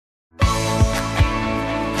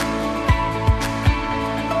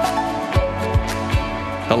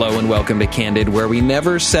Hello and welcome to Candid, where we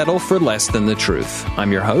never settle for less than the truth.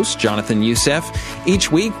 I'm your host, Jonathan Youssef. Each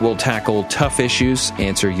week, we'll tackle tough issues,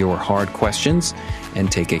 answer your hard questions, and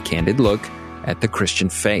take a candid look at the Christian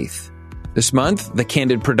faith. This month, the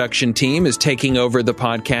Candid production team is taking over the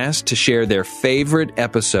podcast to share their favorite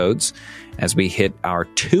episodes as we hit our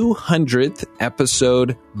 200th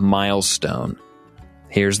episode milestone.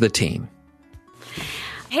 Here's the team.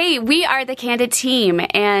 Hey, we are the Candid team,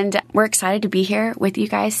 and we're excited to be here with you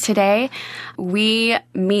guys today. We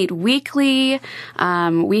meet weekly.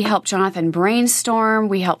 We help Jonathan brainstorm.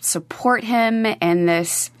 We help support him in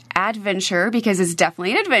this adventure, because it's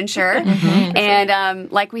definitely an adventure. And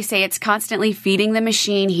like we say, it's constantly feeding the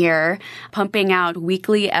machine here, pumping out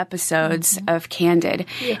weekly episodes of Candid.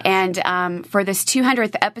 Yes. And for this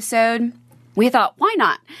 200th episode, we thought, why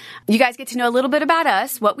not? You guys get to know a little bit about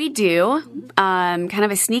us, what we do, kind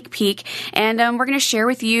of a sneak peek, and we're going to share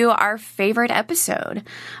with you our favorite episode.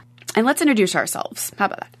 And let's introduce ourselves. How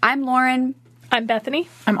about that? I'm Lauren. I'm Bethany.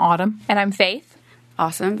 I'm Autumn. And I'm Faith.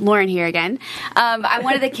 Awesome. Lauren here again. I'm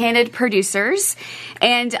one of the Candid producers,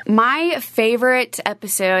 and my favorite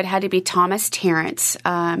episode had to be Thomas Tarrants,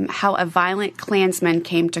 how a violent Klansman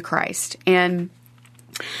came to Christ. And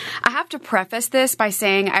I have to preface this by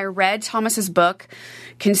saying I read Thomas's book,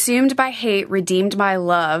 Consumed by Hate, Redeemed by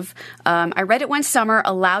Love. I read it one summer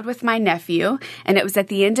aloud with my nephew, and it was at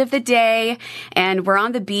the end of the day, and we're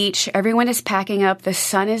on the beach. Everyone is packing up. The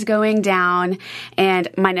sun is going down, and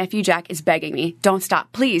my nephew Jack is begging me, don't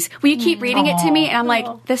stop, please. Will you keep reading it to me? And I'm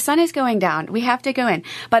like, the sun is going down. We have to go in.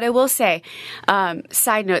 But I will say,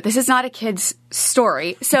 side note, this is not a kid's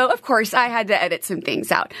story, so of course I had to edit some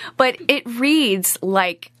things out. But it reads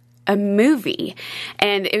like a movie,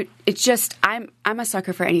 and it's just I'm a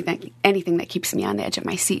sucker for anything that keeps me on the edge of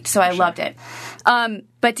my seat. So I loved it.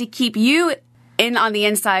 But to keep you in on the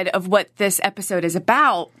inside of what this episode is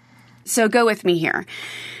about, so go with me here.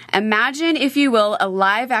 Imagine, if you will, a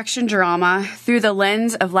live-action drama through the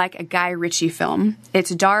lens of like a Guy Ritchie film. It's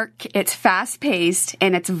dark, it's fast-paced,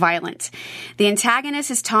 and it's violent. The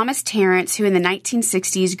antagonist is Thomas Tarrants, who in the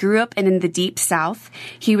 1960s grew up in the Deep South.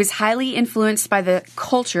 He was highly influenced by the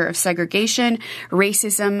culture of segregation,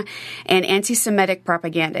 racism, and anti-Semitic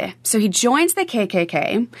propaganda. So he joins the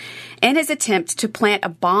KKK. In his attempt to plant a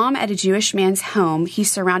bomb at a Jewish man's home,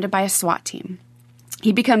 he's surrounded by a SWAT team.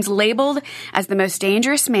 He becomes labeled as the most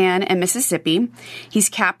dangerous man in Mississippi. He's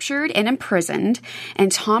captured and imprisoned,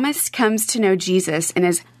 and Thomas comes to know Jesus and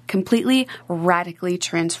is completely, radically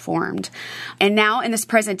transformed. And now, in this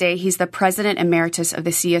present day, he's the president emeritus of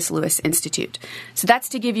the C.S. Lewis Institute. So that's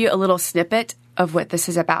to give you a little snippet of what this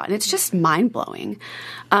is about. And it's just mind-blowing.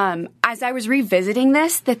 As I was revisiting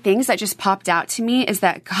this, the things that just popped out to me is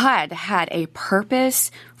that God had a purpose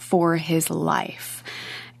for his life.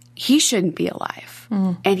 He shouldn't be alive.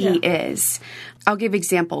 And he is. I'll give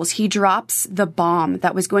examples. He drops the bomb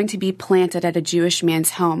that was going to be planted at a Jewish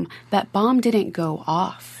man's home. That bomb didn't go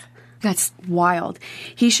off. That's wild.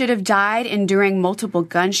 He should have died enduring multiple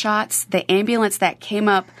gunshots. The ambulance that came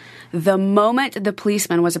up the moment the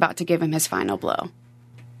policeman was about to give him his final blow.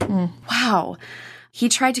 Wow. He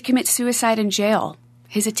tried to commit suicide in jail.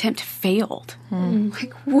 His attempt failed.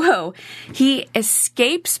 Like, whoa. He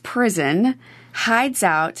escapes prison, hides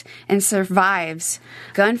out, and survives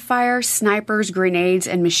gunfire, snipers, grenades,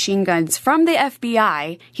 and machine guns from the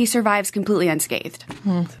FBI. He survives completely unscathed.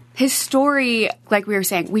 His story, like we were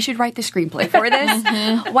saying, we should write the screenplay for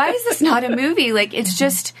this. Why is this not a movie? Like, it's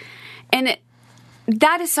just, and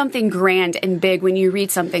that is something grand and big when you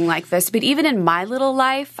read something like this. But even in my little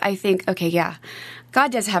life, I think, okay, yeah,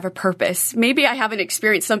 God does have a purpose. Maybe I haven't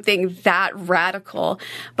experienced something that radical,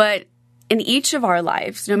 but in each of our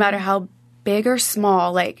lives, no matter how big or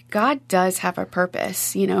small, like, God does have a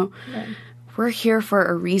purpose, you know. Yeah. We're here for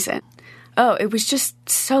a reason. Oh, it was just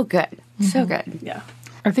so good. So good. Yeah.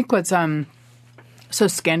 I think what's so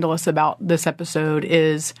scandalous about this episode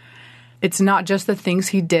is it's not just the things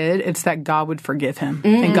he did, it's that God would forgive him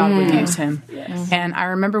and God would use him. Yes. And I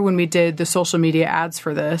remember when we did the social media ads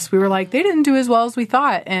for this, we were like, they didn't do as well as we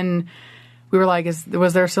thought. And we were like,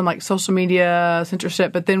 was there some like social media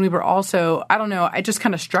censorship? But then we were also, I don't know, it just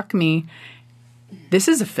kind of struck me, this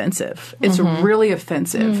is offensive. It's really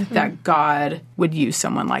offensive that God would use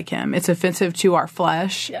someone like him. It's offensive to our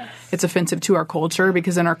flesh. Yes. It's offensive to our culture,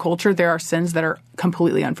 because in our culture there are sins that are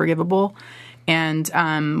completely unforgivable. And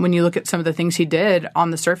when you look at some of the things he did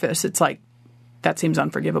on the surface, it's like, that seems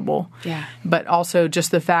unforgivable. Yeah. But also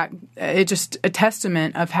just the fact, it's just a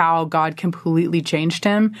testament of how God completely changed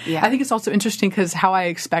him. Yeah. I think it's also interesting because how I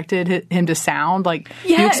expected him to sound. Like,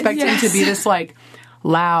 you expect him to be this, like,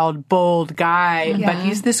 loud, bold guy, but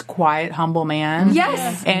he's this quiet, humble man.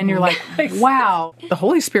 Yes. And you're like, wow, the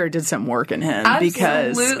Holy Spirit did some work in him.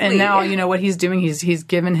 Absolutely. And now, what he's doing, he's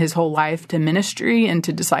given his whole life to ministry and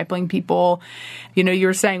to discipling people. You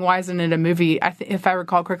were saying, why isn't it a movie? If I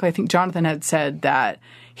recall correctly, I think Jonathan had said that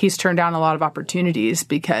he's turned down a lot of opportunities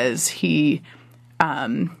because he,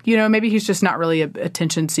 maybe he's just not really an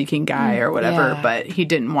attention-seeking guy or whatever, but he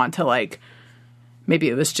didn't want to, maybe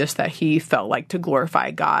it was just that he felt like to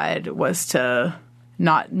glorify God was to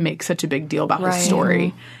not make such a big deal about his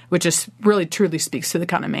story, which just really truly speaks to the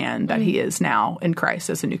kind of man that he is now in Christ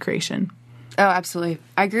as a new creation. Oh, absolutely.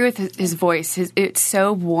 I agree with his voice. It's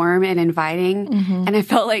so warm and inviting. And I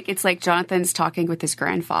felt like it's like Jonathan's talking with his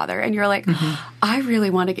grandfather. And you're like, I really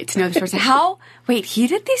want to get to know this person. Wait, he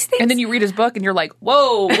did these things? And then you read his book and you're like,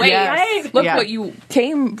 whoa, wait, look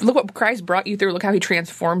what Christ brought you through. Look how he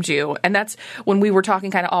transformed you. And that's when we were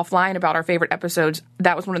talking kind of offline about our favorite episodes.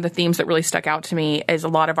 That was one of the themes that really stuck out to me, is a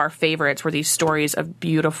lot of our favorites were these stories of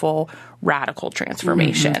beautiful, radical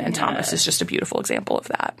transformation. And Thomas is just a beautiful example of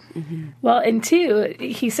that. Well, and two,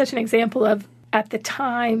 he's such an example of, at the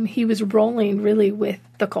time, he was rolling really with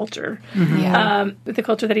the culture, with the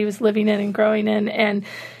culture that he was living in and growing in.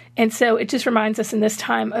 And so it just reminds us in this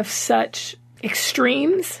time of such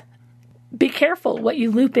extremes. Be careful what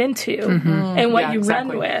you loop into and what you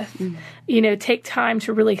run with. Take time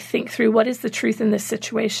to really think through what is the truth in this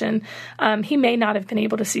situation. He may not have been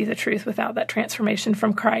able to see the truth without that transformation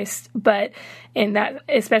from Christ, but in that,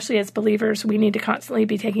 especially as believers, we need to constantly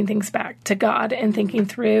be taking things back to God and thinking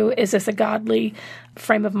through, is this a godly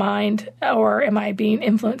frame of mind, or am I being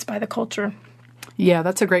influenced by the culture? Yeah,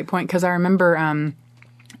 that's a great point, because I remember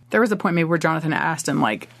there was a point maybe where Jonathan asked him,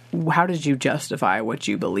 how did you justify what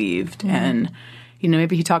you believed? And,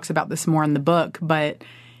 maybe he talks about this more in the book, but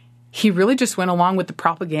he really just went along with the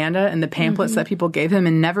propaganda and the pamphlets that people gave him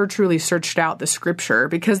and never truly searched out the scripture,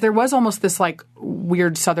 because there was almost this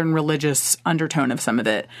weird Southern religious undertone of some of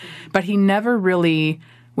it. But he never really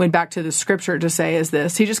went back to the scripture to say, is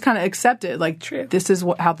this? He just kind of accepted, this is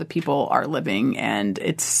how the people are living, and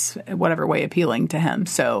it's whatever way appealing to him.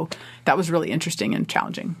 So that was really interesting and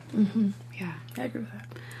challenging. Yeah, I agree with that.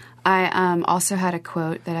 I also had a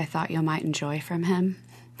quote that I thought you might enjoy from him.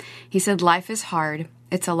 He said, "Life is hard.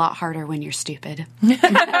 It's a lot harder when you're stupid."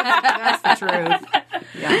 That's the truth.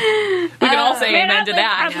 Yeah. We can all say amen to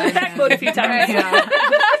that. I've heard that quote a few times.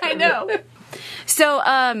 I know.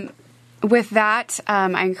 So with that,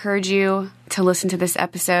 I encourage you to listen to this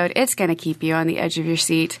episode. It's going to keep you on the edge of your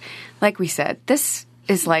seat. Like we said, this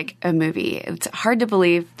is like a movie. It's hard to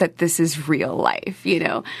believe that this is real life.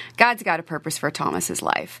 God's got a purpose for Thomas's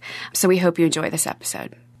life. So we hope you enjoy this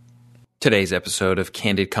episode. Today's episode of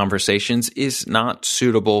Candid Conversations is not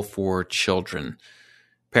suitable for children.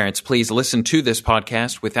 Parents, please listen to this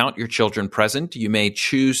podcast without your children present. You may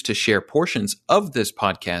choose to share portions of this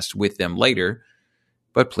podcast with them later,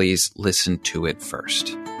 but please listen to it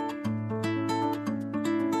first.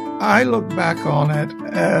 I look back on it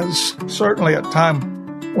as certainly a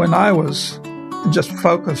time when I was just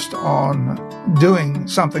focused on doing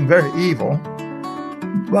something very evil,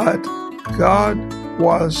 but God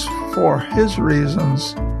was, for his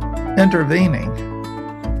reasons, intervening.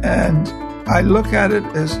 And I look at it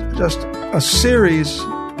as just a series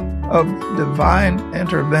of divine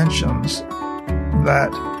interventions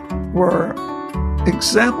that were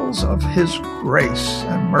examples of his grace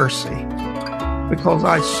and mercy, because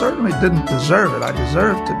I certainly didn't deserve it. I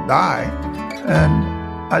deserved to die, and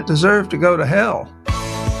I deserved to go to hell.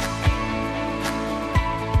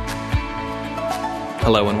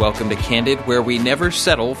 Hello and welcome to Candid, where we never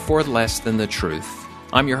settle for less than the truth.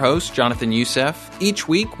 I'm your host, Jonathan Youssef. Each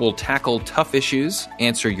week, we'll tackle tough issues,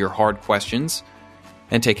 answer your hard questions,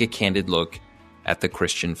 and take a candid look at the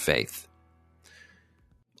Christian faith.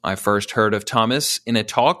 I first heard of Thomas in a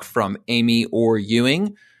talk from Amy Orr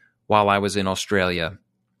Ewing while I was in Australia.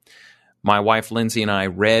 My wife Lindsay and I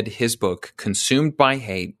read his book, Consumed by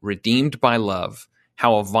Hate, Redeemed by Love,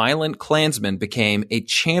 How a Violent Klansman Became a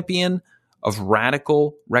Champion of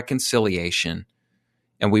Radical Reconciliation.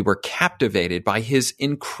 And we were captivated by his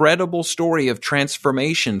incredible story of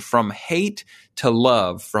transformation from hate to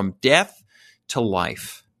love, from death to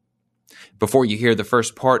life. Before you hear the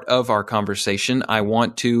first part of our conversation, I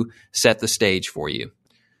want to set the stage for you.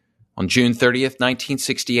 On June 30th,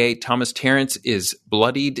 1968, Thomas Tarrants is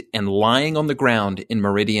bloodied and lying on the ground in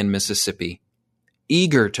Meridian, Mississippi.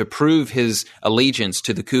 Eager to prove his allegiance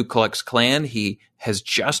to the Ku Klux Klan, he has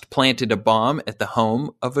just planted a bomb at the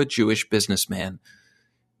home of a Jewish businessman.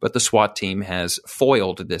 But the SWAT team has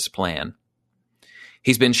foiled this plan.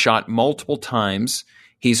 He's been shot multiple times.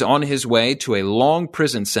 He's on his way to a long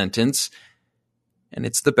prison sentence, and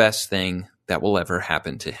it's the best thing that will ever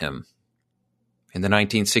happen to him. In the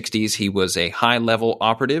 1960s, he was a high-level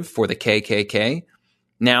operative for the KKK.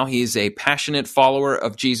 Now he's a passionate follower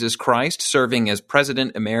of Jesus Christ, serving as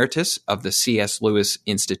President Emeritus of the C.S. Lewis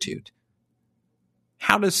Institute.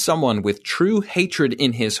 How does someone with true hatred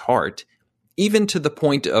in his heart, even to the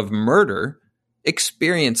point of murder,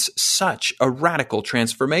 experience such a radical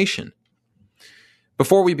transformation?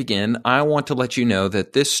 Before we begin, I want to let you know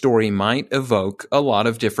that this story might evoke a lot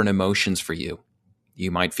of different emotions for you. You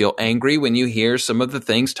might feel angry when you hear some of the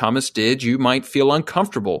things Thomas did. You might feel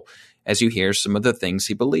uncomfortable as you hear some of the things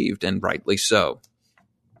he believed, and rightly so.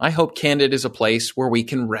 I hope Candid is a place where we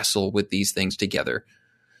can wrestle with these things together.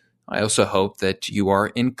 I also hope that you are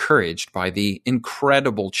encouraged by the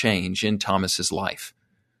incredible change in Thomas's life,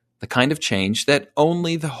 the kind of change that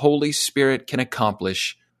only the Holy Spirit can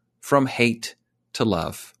accomplish from hate to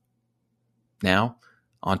love. Now,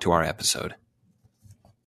 on to our episode.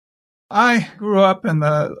 I grew up in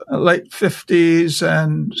the late 50s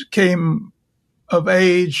and came of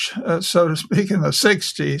age, so to speak, in the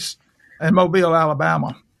 60s in Mobile,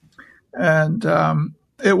 Alabama. And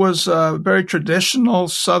it was a very traditional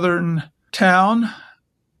Southern town,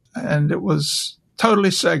 and it was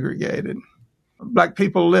totally segregated. Black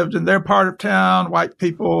people lived in their part of town. White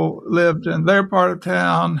people lived in their part of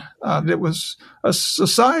town. It was a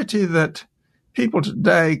society that people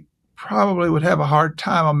today probably would have a hard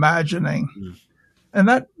time imagining. And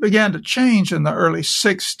that began to change in the early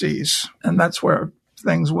 60s, and that's where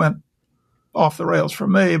things went off the rails for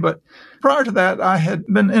me. But prior to that, I had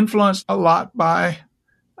been influenced a lot by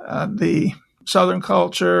the Southern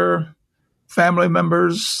culture. Family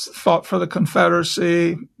members fought for the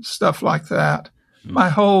Confederacy, stuff like that. My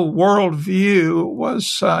whole worldview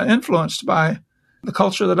was influenced by the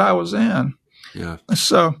culture that I was in. Yeah.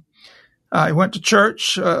 So I went to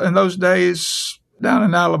church in those days down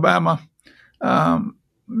in Alabama. There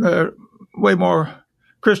are way more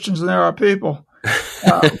Christians than there are people.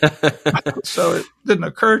 So it didn't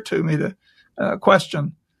occur to me to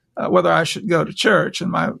question whether I should go to church.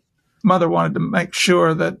 And my mother wanted to make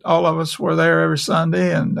sure that all of us were there every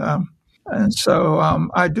Sunday. And so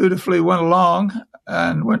I dutifully went along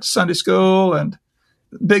and went to Sunday school and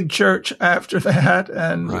big church after that,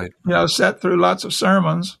 and sat through lots of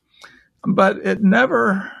sermons. But it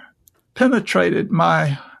never penetrated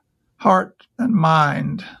my heart and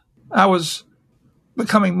mind. I was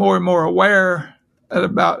becoming more and more aware at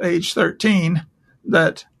about age 13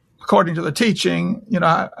 that, according to the teaching,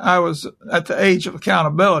 I was at the age of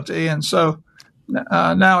accountability. And so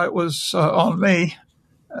now it was on me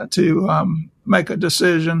to make a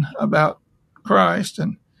decision about Christ.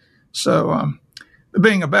 And so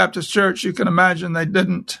being a Baptist church, you can imagine they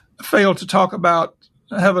didn't fail to talk about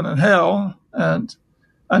heaven and hell. And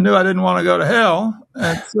I knew I didn't want to go to hell.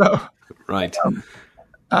 And so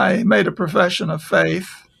I made a profession of faith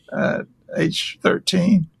at age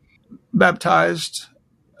 13, baptized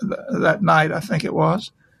that night, I think it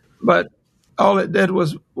was. But all it did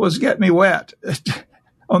was get me wet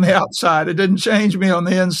on the outside. It didn't change me on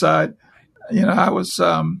the inside. I was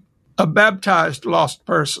a baptized lost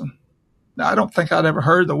person. Now, I don't think I'd ever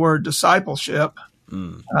heard the word discipleship.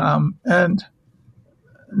 And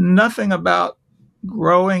nothing about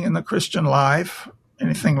growing in the Christian life,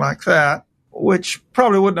 anything like that, which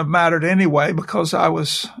probably wouldn't have mattered anyway because I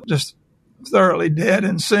was just thoroughly dead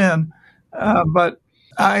in sin. But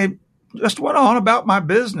I just went on about my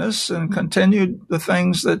business and continued the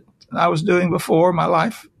things that I was doing before. My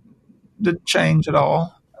life didn't change at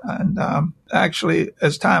all. And actually,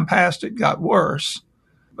 as time passed, it got worse.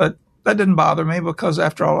 But that didn't bother me because,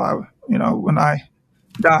 after all, when I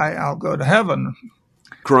die, I'll go to heaven.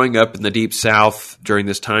 Growing up in the Deep South during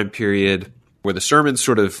this time period, were the sermons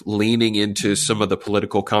sort of leaning into some of the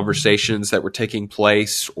political conversations that were taking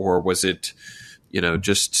place, or was it,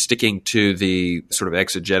 just sticking to the sort of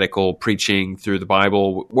exegetical preaching through the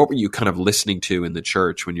Bible? What were you kind of listening to in the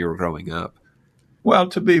church when you were growing up? Well,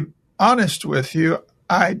 to be honest with you,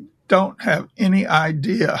 I don't have any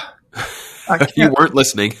idea. You weren't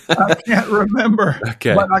listening. I can't remember.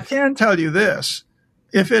 Okay. But I can tell you this.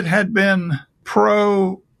 If it had been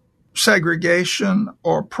pro-segregation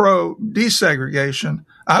or pro-desegregation,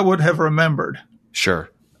 I would have remembered. Sure.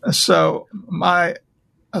 So my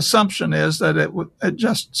assumption is that it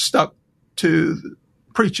just stuck to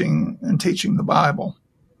preaching and teaching the Bible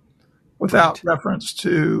without reference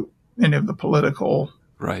to any of the political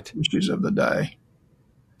issues of the day.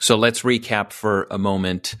 So let's recap for a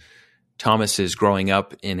moment. Thomas is growing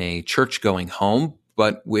up in a church-going home,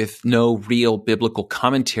 but with no real biblical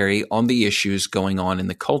commentary on the issues going on in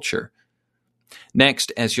the culture.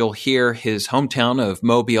 Next, as you'll hear, his hometown of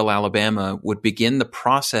Mobile, Alabama, would begin the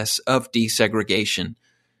process of desegregation,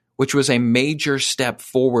 which was a major step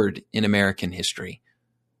forward in American history.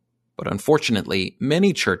 But unfortunately,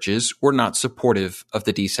 many churches were not supportive of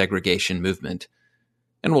the desegregation movement.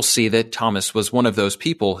 And we'll see that Thomas was one of those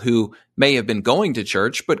people who may have been going to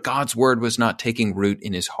church, but God's word was not taking root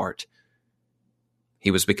in his heart. He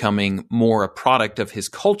was becoming more a product of his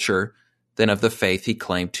culture than of the faith he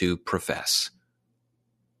claimed to profess.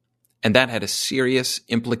 And that had a serious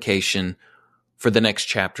implication for the next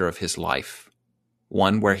chapter of his life,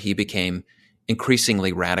 one where he became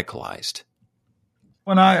increasingly radicalized.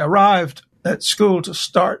 When I arrived at school to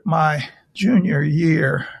start my junior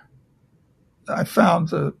year, I found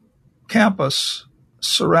the campus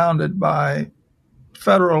surrounded by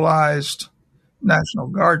federalized National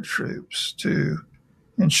Guard troops to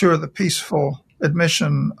ensure the peaceful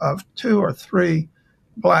admission of 2 or 3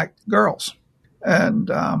 black girls.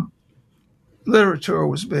 And literature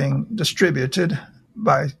was being distributed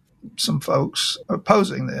by some folks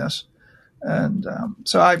opposing this. And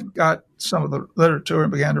so I got some of the literature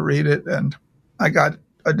and began to read it. And I got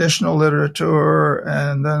additional literature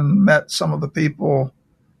and then met some of the people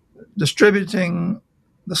distributing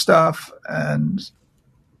the stuff and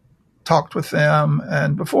talked with them.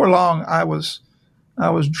 And before long, I was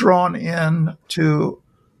drawn in to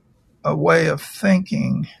a way of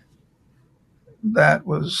thinking that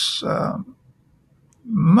was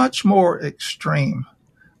much more extreme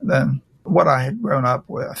than what I had grown up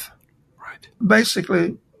with. Right.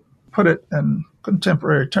 Basically, put it in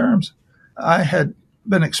contemporary terms, I had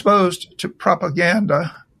been exposed to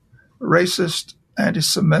propaganda, racist,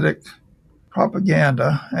 anti-Semitic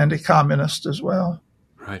propaganda, anti-communist as well.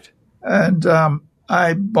 Right. And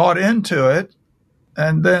I bought into it,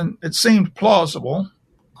 and then it seemed plausible.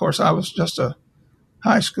 Of course, I was just a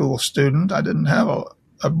high school student. I didn't have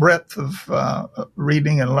a breadth of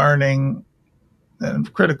reading and learning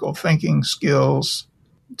and critical thinking skills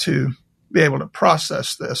to be able to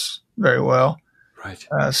process this very well. Right.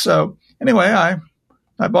 So anyway,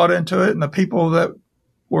 I bought into it, and the people that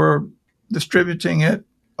were distributing it,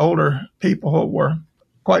 older people, were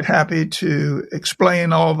quite happy to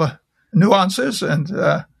explain all the nuances. And,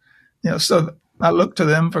 so I looked to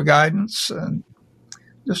them for guidance and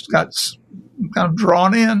just got kind of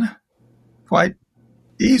drawn in quite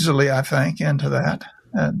easily, I think, into that,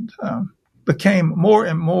 and became more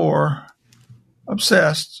and more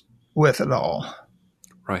obsessed with it all.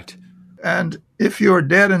 Right. And if you're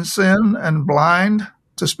dead in sin and blind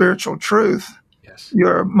to spiritual truth, Yes.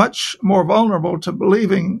 you're much more vulnerable to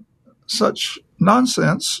believing such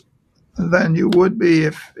nonsense than you would be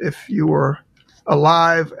if you were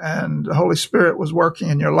alive and the Holy Spirit was working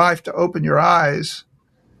in your life to open your eyes.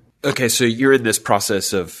 Okay, so you're in this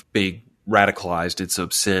process of being radicalized in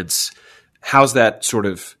some sense. How's that sort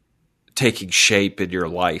of taking shape in your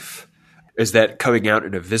life? Is that coming out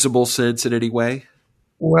in a visible sense in any way?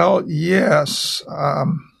 Well, yes.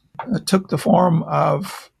 It took the form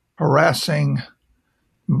of harassing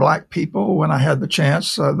black people when I had the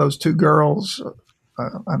chance. Those 2 girls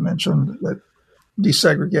I mentioned that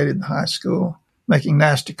desegregated the high school, making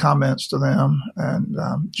nasty comments to them, and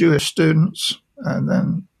Jewish students, and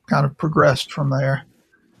then kind of progressed from there,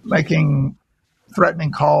 making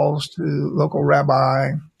threatening calls to local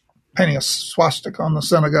rabbi, painting a swastika on the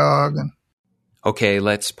synagogue. Okay,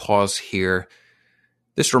 let's pause here.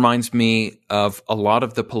 This reminds me of a lot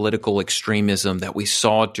of the political extremism that we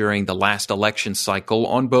saw during the last election cycle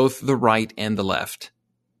on both the right and the left.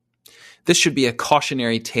 This should be a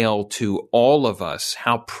cautionary tale to all of us,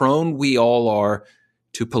 how prone we all are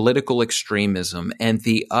to political extremism and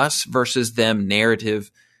the us versus them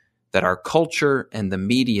narrative that our culture and the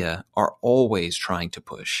media are always trying to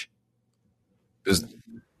push. Is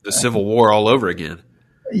the Civil War all over again?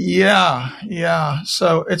 Yeah.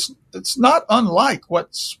 So it's not unlike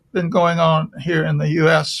what's been going on here in the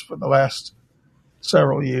U.S. for the last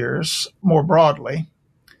several years, more broadly.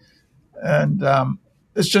 And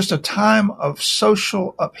it's just a time of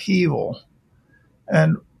social upheaval.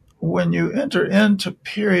 And when you enter into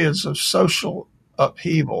periods of social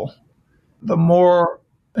upheaval, the more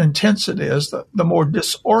intense it is, the more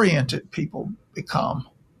disoriented people become.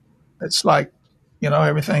 It's like,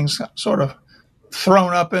 everything's sort of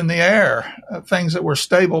thrown up in the air. Things that were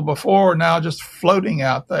stable before now just floating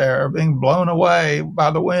out there, being blown away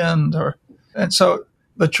by the wind. And so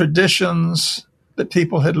the traditions that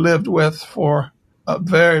people had lived with for a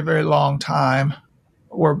very, very long time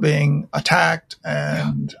were being attacked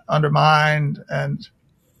and undermined. And,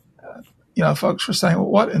 folks were saying, well,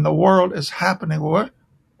 what in the world is happening?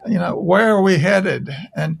 Where are we headed?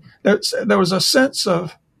 And there was a sense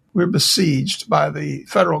of we're besieged by the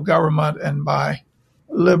federal government and by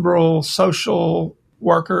liberal social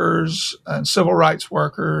workers and civil rights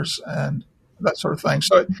workers and that sort of thing.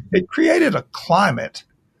 So it created a climate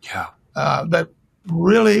that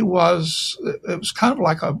really was kind of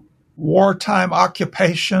like a wartime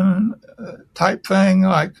occupation type thing,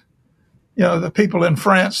 like, the people in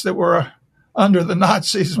France that were under the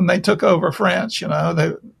Nazis when they took over France,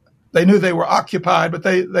 they knew they were occupied, but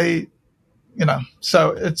they so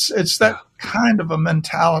it's that kind of a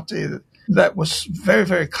mentality that was very,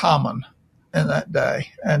 very common in that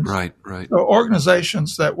day. And right. So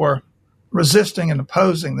organizations that were resisting and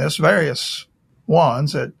opposing this, various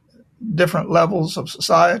ones at different levels of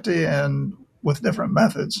society and with different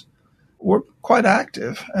methods, were quite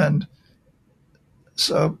active. And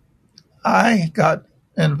so I got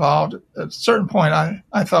involved. At a certain point,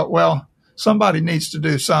 I thought, well, somebody needs to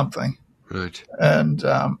do something. Right. And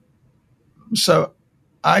so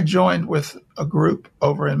I joined with a group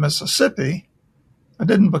over in Mississippi. I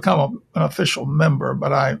didn't become an official member,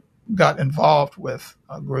 but I got involved with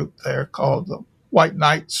a group there called the White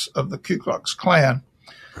Knights of the Ku Klux Klan,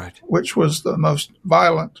 right, which was the most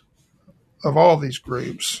violent of all these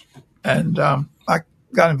groups. And I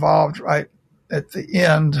got involved right at the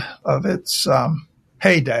end of its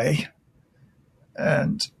heyday.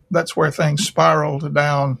 And that's where things spiraled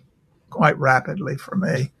down quite rapidly for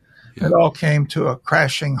me. Yeah. It all came to a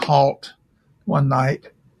crashing halt one night.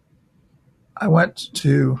 I went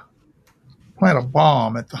to plant a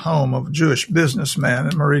bomb at the home of a Jewish businessman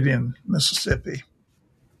in Meridian, Mississippi.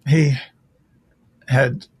 He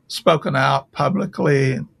had spoken out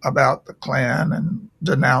publicly about the Klan and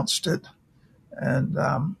denounced it. And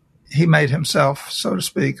he made himself, so to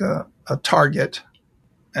speak, a target.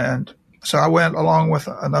 And so I went along with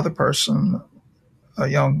another person, a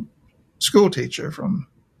young school teacher from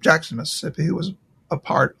Jackson, Mississippi, who was a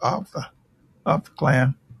part of the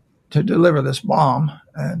Klan, to deliver this bomb.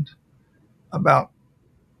 And about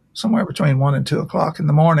somewhere between 1 and 2 o'clock in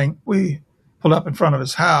the morning, we pulled up in front of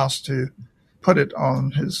his house to put it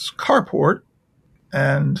on his carport,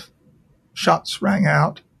 and shots rang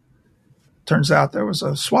out. Turns out there was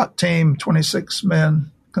a SWAT team, 26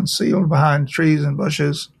 men concealed behind trees and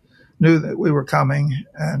bushes, knew that we were coming,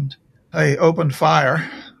 and they opened fire.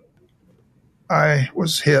 I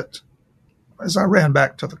was hit as I ran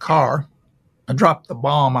back to the car. I dropped the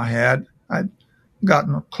bomb I had. I'd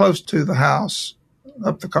gotten close to the house,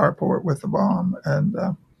 up the carport with the bomb, and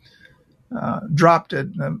dropped it.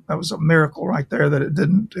 And that was a miracle right there that it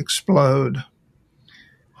didn't explode.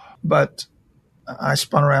 But I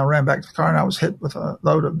spun around, ran back to the car, and I was hit with a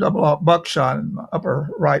load of double-aught buckshot in my upper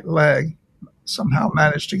right leg. Somehow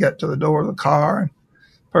managed to get to the door of the car. And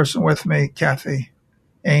the person with me, Kathy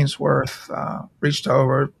Ainsworth, reached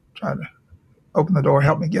over, tried to open the door,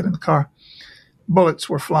 help me get in the car. Bullets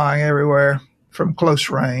were flying everywhere from close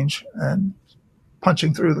range and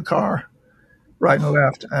punching through the car right and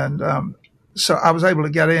left. And so I was able to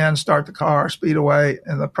get in, start the car, speed away.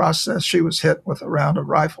 In the process, she was hit with a round of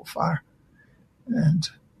rifle fire. And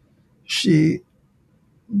she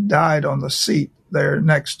died on the seat there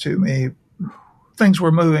next to me. Things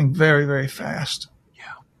were moving very, very fast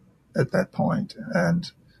at that point.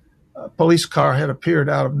 And a police car had appeared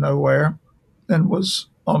out of nowhere and was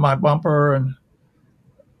on my bumper, and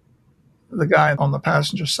the guy on the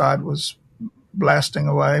passenger side was blasting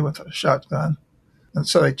away with a shotgun. And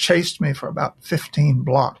so they chased me for about 15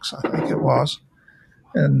 blocks, I think it was,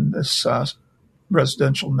 in this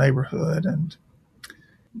residential neighborhood, and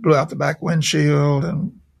blew out the back windshield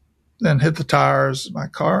and then hit the tires. My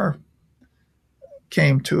car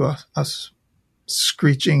came to a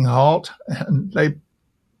screeching halt, and they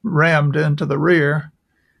rammed into the rear.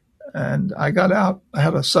 And I got out. I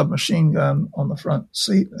had a submachine gun on the front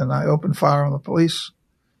seat, and I opened fire on the police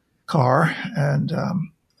car. And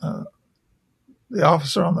the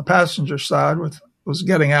officer on the passenger side was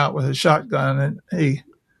getting out with his shotgun, and he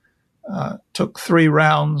took 3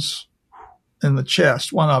 rounds in the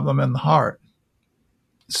chest, one of them in the heart.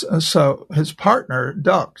 So his partner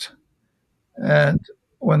ducked. And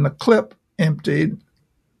when the clip emptied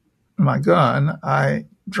my gun, I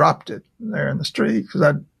dropped it there in the street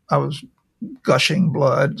because I was gushing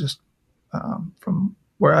blood just from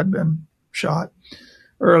where I'd been shot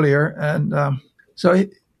earlier. And so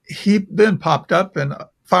he then popped up and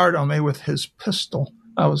fired on me with his pistol.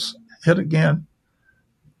 I was hit again.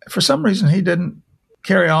 For some reason, he didn't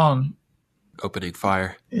carry on opening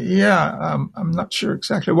fire. Yeah, I'm not sure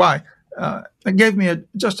exactly why. It gave me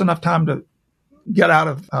just enough time to get out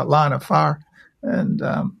of line of fire. And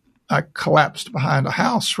I collapsed behind a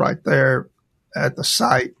house right there at the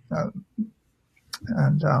site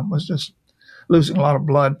and was just losing a lot of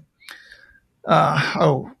blood.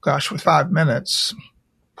 With 5 minutes,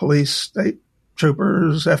 police, state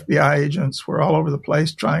troopers, FBI agents were all over the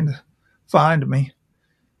place trying to find me.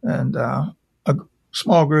 And a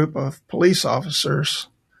small group of police officers,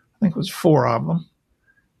 I think it was 4 of them,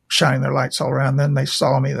 shining their lights all around. Then they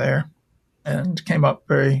saw me there and came up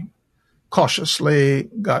very cautiously,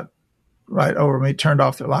 got right over me, turned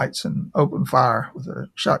off their lights, and opened fire with their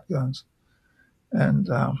shotguns. And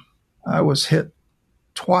I was hit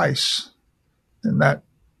twice in that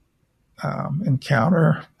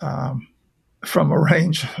encounter from a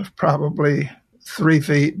range of probably 3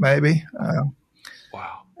 feet, maybe.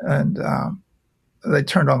 Wow. And they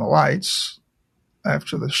turned on the lights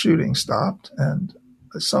after the shooting stopped, and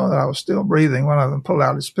they saw that I was still breathing. One of them pulled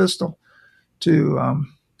out his pistol to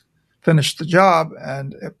finish the job,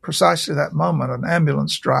 and at precisely that moment, an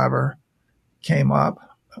ambulance driver came up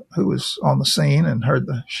who was on the scene and heard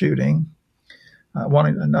the shooting,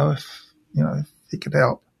 wanting to know if he could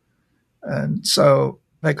help. And so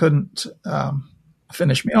they couldn't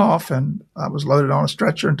finish me off, and I was loaded on a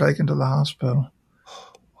stretcher and taken to the hospital.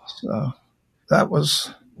 So that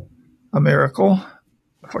was a miracle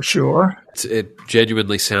for sure. It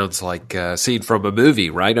genuinely sounds like a scene from a movie,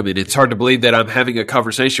 right? I mean, it's hard to believe that I'm having a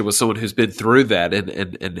conversation with someone who's been through that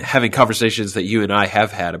and having conversations that you and I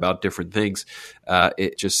have had about different things.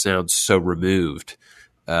 It just sounds so removed.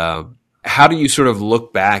 How do you sort of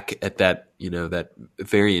look back at that, that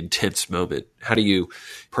very intense moment? How do you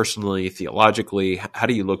personally, theologically, how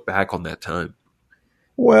do you look back on that time?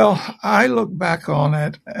 Well, I look back on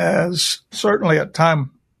it as certainly a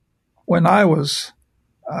time when I was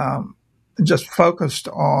just focused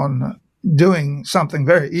on doing something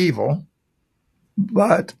very evil,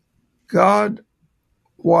 but God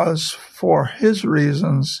was, for his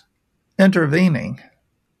reasons, intervening.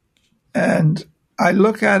 And I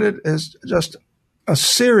look at it as just a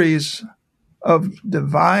series of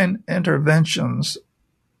divine interventions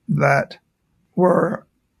that were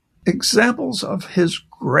examples of his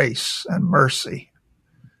grace and mercy,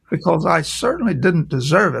 because I certainly didn't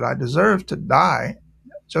deserve it. I deserved to die,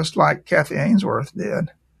 just like Kathy Ainsworth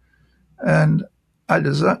did. And I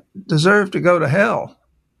deserved to go to hell.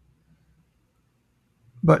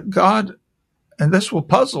 But God, and this will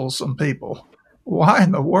puzzle some people, why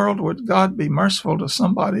in the world would God be merciful to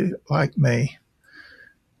somebody like me?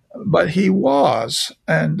 But he was.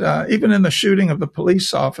 And even in the shooting of the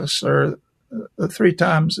police officer, 3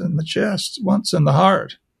 times in the chest, once in the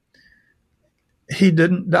heart, he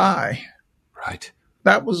didn't die. Right.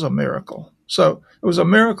 That was a miracle. So it was a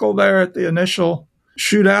miracle there at the initial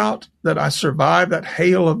shootout that I survived that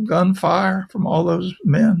hail of gunfire from all those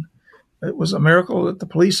men. It was a miracle that the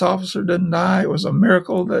police officer didn't die. It was a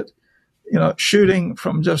miracle that, shooting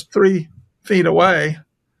from just 3 feet away,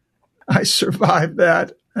 I survived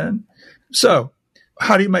that. And so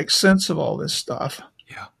how do you make sense of all this stuff?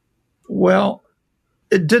 Yeah. Well,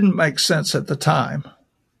 it didn't make sense at the time.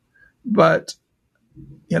 But,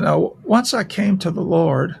 once I came to the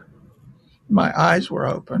Lord, my eyes were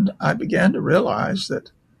opened. I began to realize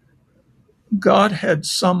that God had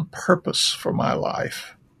some purpose for my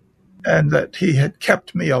life and that he had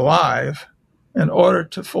kept me alive in order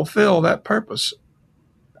to fulfill that purpose.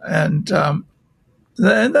 And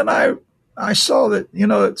then I saw that,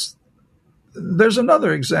 there's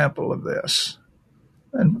another example of this.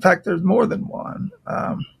 In fact, there's more than one.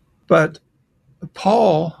 But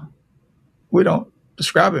Paul, we don't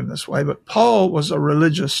describe him this way, but Paul was a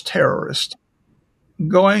religious terrorist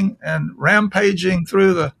going and rampaging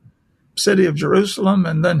through the city of Jerusalem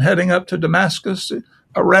and then heading up to Damascus,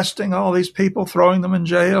 arresting all these people, throwing them in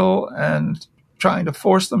jail and trying to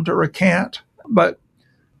force them to recant. But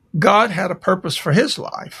God had a purpose for his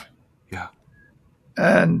life. Yeah.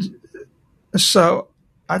 And so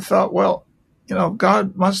I thought, well,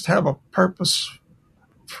 God must have a purpose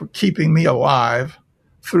for keeping me alive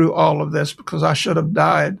through all of this, because I should have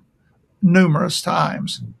died numerous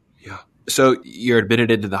times. Yeah. So you're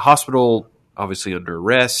admitted into the hospital, obviously under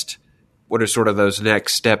arrest. What are sort of those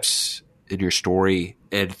next steps in your story?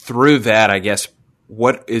 And through that, I guess,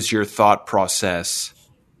 what is your thought process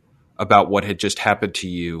about what had just happened to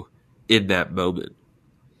you in that moment?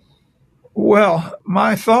 Well,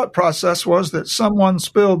 my thought process was that someone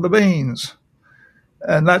spilled the beans,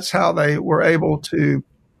 and that's how they were able to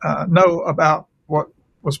know about what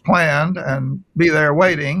was planned and be there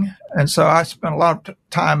waiting. And so I spent a lot of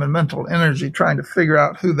time and mental energy trying to figure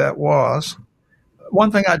out who that was.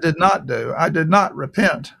 One thing I did not do, I did not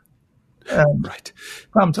repent and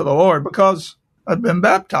come to the Lord because I'd been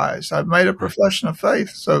baptized. I'd made a profession of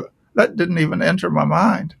faith. So that didn't even enter my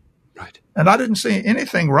mind. Right. And I didn't see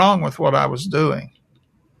anything wrong with what I was doing.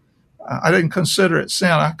 I didn't consider it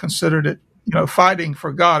sin. I considered it, fighting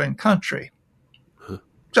for God and country,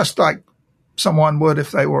 just like someone would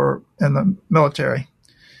if they were in the military.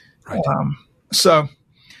 Right. So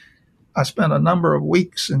I spent a number of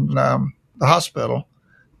weeks in the hospital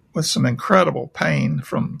with some incredible pain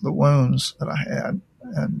from the wounds that I had,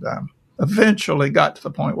 and eventually got to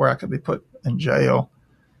the point where I could be put in jail,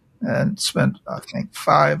 and spent, I think,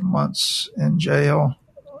 5 months in jail.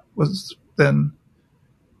 Was then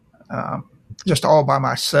just all by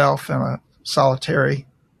myself in a solitary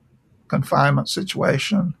confinement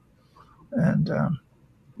situation, and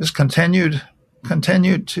just continued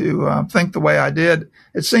to think the way I did.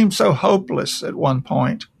 It seemed so hopeless at one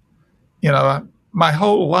point. My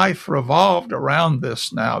whole life revolved around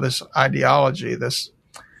this ideology, this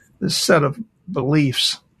set of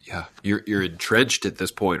beliefs. Yeah, you're entrenched at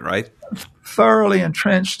this point, right? Thoroughly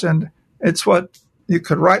entrenched, and it's what you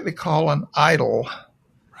could rightly call an idol,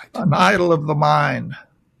 an idol of the mind.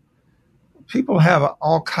 People have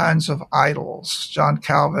all kinds of idols. John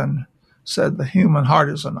Calvin said the human heart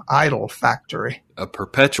is an idol factory. A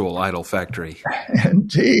perpetual idol factory.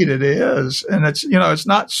 Indeed, it is. And it's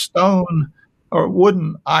not stone or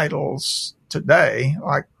wooden idols today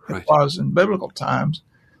like it was in biblical times.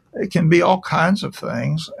 It can be all kinds of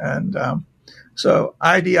things. And so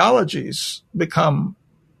ideologies become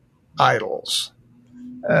idols.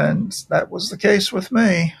 And that was the case with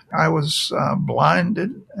me. I was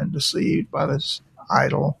blinded and deceived by this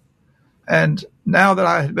idol. And now that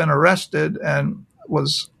I had been arrested and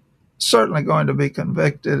was certainly going to be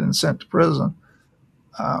convicted and sent to prison,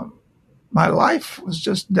 my life was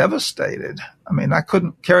just devastated. I mean, I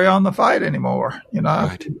couldn't carry on the fight anymore.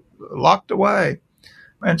 Locked away.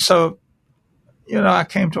 And so, I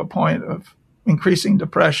came to a point of increasing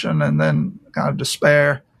depression and then kind of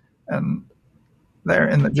despair. And there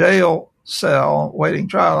in the jail cell waiting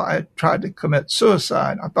trial, I tried to commit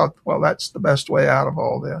suicide. I thought, well, that's the best way out of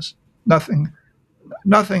all this. Nothing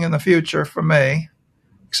in the future for me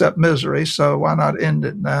except misery, so why not end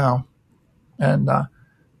it now? And I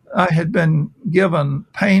had been given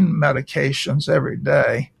pain medications every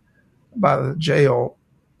day by the jail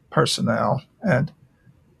personnel, and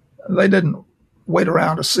they didn't wait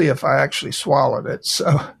around to see if I actually swallowed it.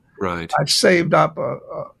 So I saved up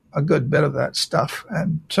a good bit of that stuff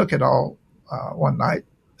and took it all one night,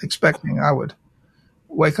 expecting I would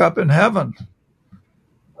wake up in heaven.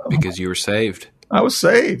 Because you were saved. I was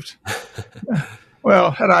saved. Well,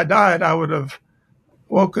 had I died, I would have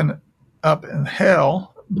woken up in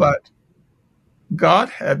hell, but God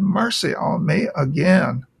had mercy on me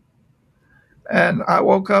again. And I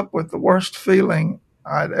woke up with the worst feeling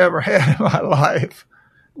I'd ever had in my life,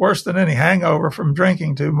 worse than any hangover from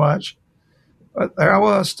drinking too much. But there I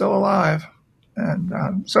was, still alive.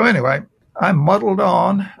 And so anyway, I muddled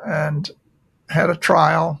on and had a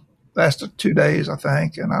trial. Lasted 2 days, I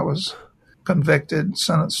think, and I was convicted,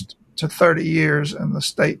 sentenced to 30 years in the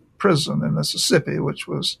state prison in Mississippi, which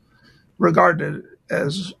was regarded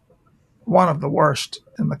as one of the worst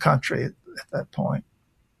in the country at that point.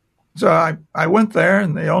 So I went there,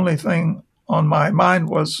 and the only thing on my mind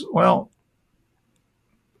was, well,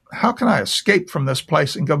 how can I escape from this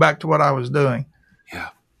place and go back to what I was doing?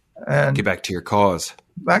 Yeah. And get back to your cause.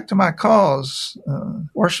 Back to my cause,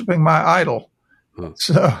 worshiping my idol.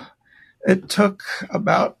 So it took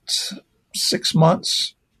about 6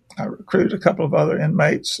 months. I recruited a couple of other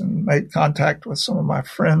inmates and made contact with some of my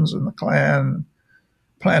friends in the Klan,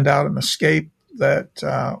 planned out an escape that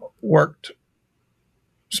worked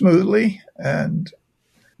smoothly. And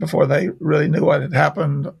before they really knew what had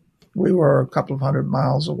happened, we were a couple of 100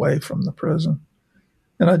 miles away from the prison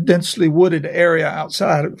in a densely wooded area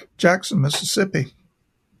outside of Jackson, Mississippi.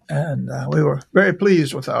 And we were very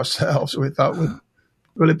pleased with ourselves. We thought we'd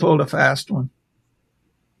really pulled a fast one.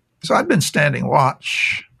 So I'd been standing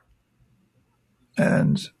watch,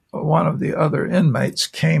 and one of the other inmates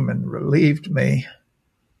came and relieved me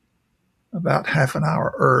about half an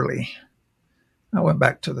hour early. I went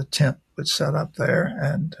back to the tent we'd set up there,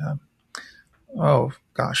 and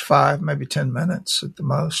 5, maybe 10 minutes at the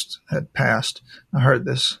most had passed. I heard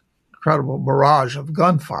this incredible barrage of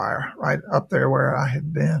gunfire right up there where I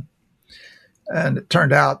had been. And it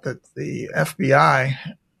turned out that the FBI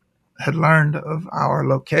had learned of our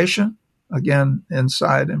location, again,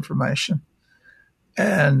 inside information.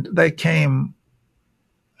 And they came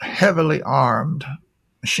heavily armed,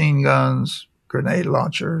 machine guns, grenade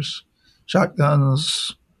launchers,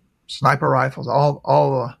 shotguns, sniper rifles, all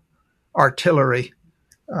the artillery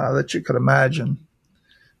that you could imagine.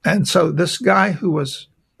 And so this guy who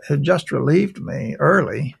had just relieved me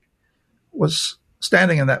early was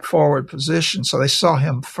standing in that forward position. So they saw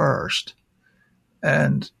him first.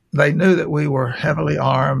 And they knew that we were heavily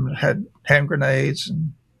armed, had hand grenades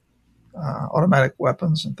and automatic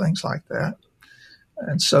weapons and things like that.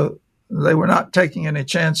 And so they were not taking any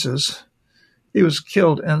chances. He was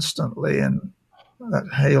killed instantly in that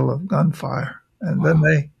hail of gunfire. And then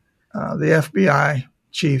the FBI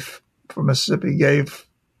chief from Mississippi gave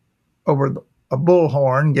over a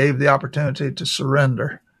bullhorn, gave the opportunity to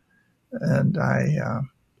surrender. And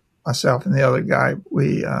myself and the other guy,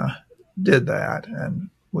 we did that, and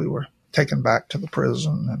we were taken back to the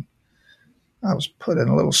prison, and I was put in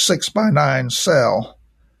a little 6x9 cell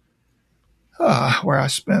where I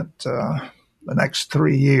spent the next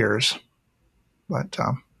 3 years. But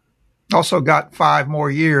also got 5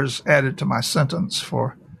 more years added to my sentence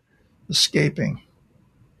for escaping.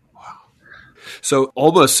 Wow. So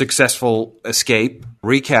almost successful escape,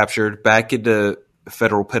 recaptured, back into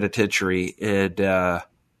federal penitentiary. And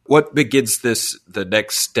what begins the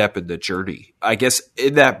next step in the journey? I guess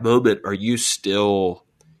in that moment, are you still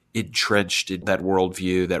entrenched in that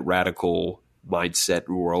worldview, that radical mindset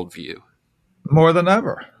and worldview? More than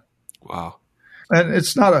ever. Wow. And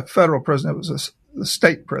it's not a federal prison. It was a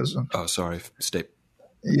state prison. Oh, sorry. State.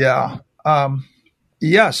 Yeah.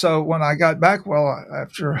 So when I got back,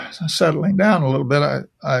 after settling down a little bit,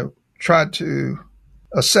 I tried to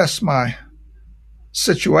assess my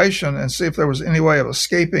situation and see if there was any way of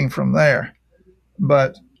escaping from there.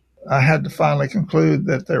 But I had to finally conclude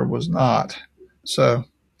that there was not. So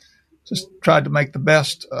just tried to make the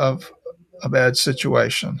best of a bad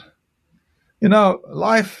situation. You know,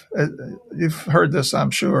 life, you've heard this,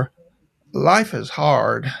 I'm sure. Life is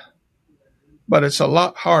hard, but it's a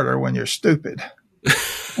lot harder when you're stupid.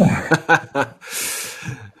 That's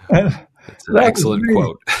an excellent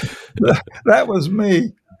quote. That was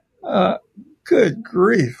me. Good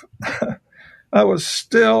grief. I was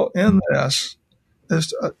still in this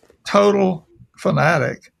a total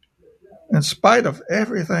fanatic. In spite of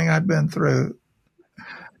everything I'd been through,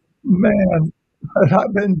 man,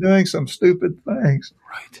 I've been doing some stupid things.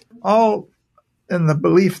 Right. All in the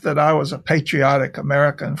belief that I was a patriotic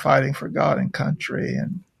American fighting for God and country,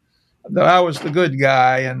 and that I was the good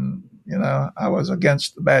guy, and, you know, I was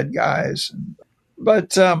against the bad guys.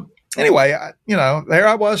 But anyway, there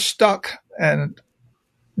I was stuck and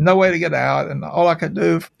no way to get out. And all I could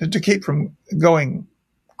do to keep from going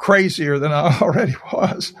crazier than I already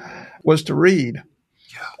was to read.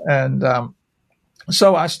 Yeah. And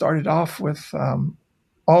so I started off with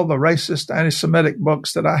all the racist, anti-Semitic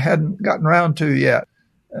books that I hadn't gotten around to yet.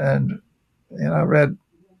 And, read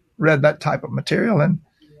that type of material. And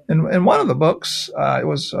in one of the books, it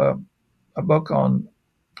was a book on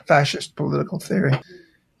fascist political theory.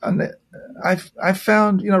 And I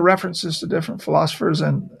found, references to different philosophers,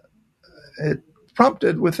 and it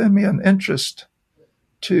prompted within me an interest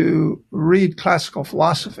to read classical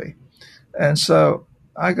philosophy. And so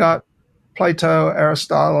I got Plato,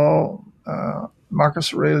 Aristotle,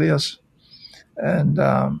 Marcus Aurelius, and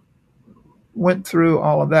went through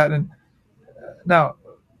all of that. And now,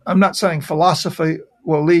 I'm not saying philosophy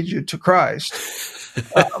will lead you to Christ.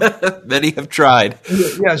 Many have tried.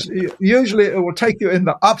 Yes, usually it will take you in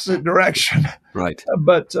the opposite direction. Right.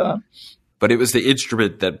 But it was the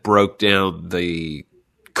instrument that broke down the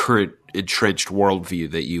current entrenched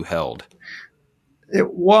worldview that you held.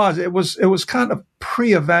 It was kind of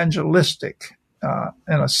pre-evangelistic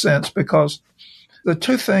in a sense, because the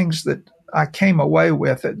two things that I came away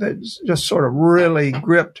with that just sort of really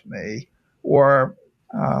gripped me were,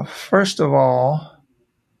 first of all,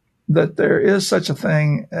 that there is such a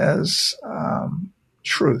thing as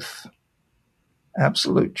truth,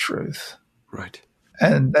 absolute truth. Right.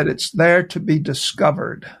 And that it's there to be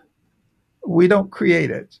discovered. We don't create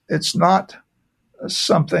it. It's not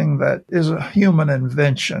something that is a human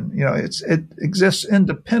invention. It exists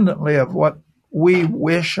independently of what we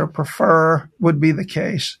wish or prefer would be the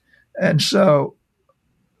case. And so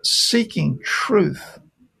seeking truth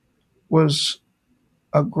was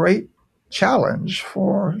a great challenge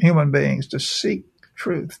for human beings, to seek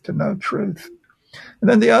truth, to know truth. And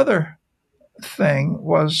then the other thing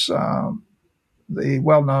was the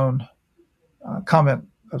well-known comment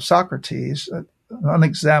of Socrates that an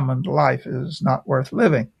unexamined life is not worth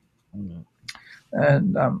living. Mm-hmm.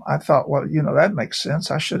 And I thought, that makes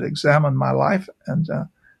sense. I should examine my life, and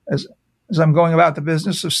as I'm going about the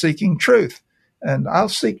business of seeking truth. And I'll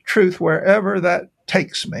seek truth wherever that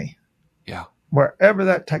takes me. Yeah. Wherever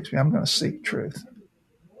that takes me, I'm going to seek truth,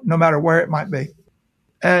 no matter where it might be.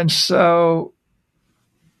 And so,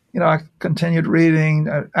 I continued reading,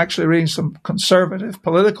 actually reading some conservative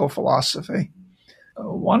political philosophy.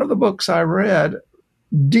 One of the books I read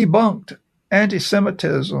debunked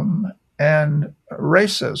anti-Semitism and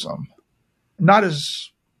racism, not as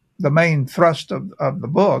the main thrust of the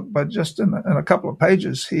book, but just in a couple of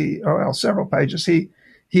pages, several pages,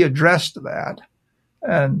 he addressed that.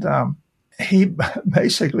 And he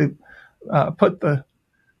basically put the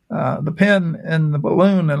pin in the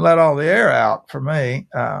balloon and let all the air out for me.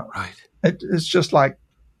 Right. It's just like,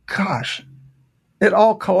 gosh, it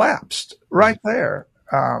all collapsed right there.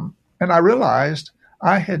 And I realized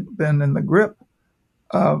I had been in the grip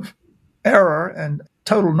of error and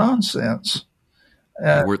total nonsense.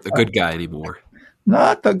 You weren't the good guy anymore.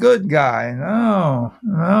 Not the good guy. No.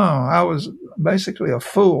 I was basically a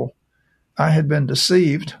fool. I had been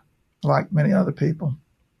deceived like many other people.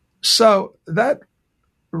 So that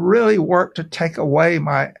really worked to take away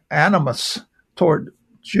my animus toward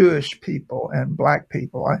Jewish people and black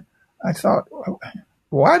people. I thought,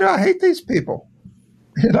 why do I hate these people?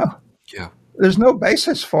 Yeah. There's no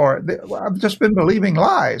basis for it. I've just been believing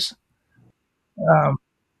lies.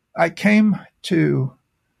 I came to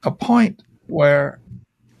a point where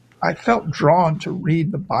I felt drawn to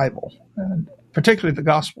read the Bible, and particularly the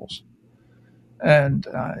Gospels. And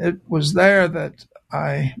it was there that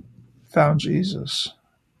I found Jesus.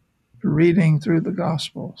 Reading through the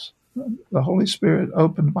Gospels, the Holy Spirit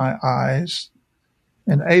opened my eyes,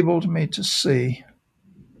 enabled me to see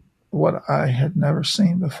what I had never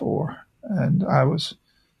seen before. And I was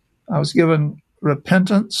given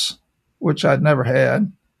repentance, which I'd never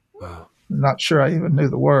had. Wow. Not sure I even knew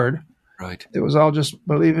the word. Right. It was all just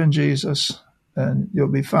believe in Jesus and you'll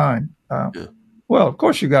be fine. Yeah. Well, of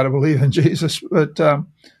course you got to believe in Jesus, but the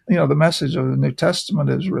message of the New Testament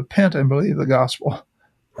is repent and believe the gospel.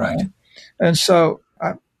 Right. And so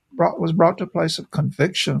I was brought to a place of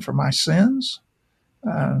conviction for my sins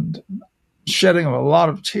and shedding of a lot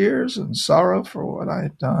of tears and sorrow for what I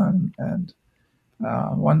had done. And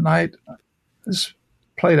one night, this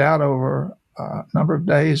played out over a number of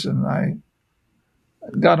days, and I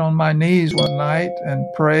got on my knees one night and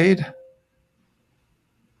prayed,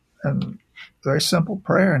 and very simple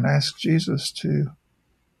prayer, and asked Jesus to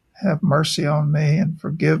have mercy on me and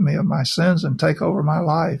forgive me of my sins and take over my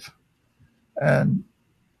life. And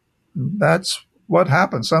that's what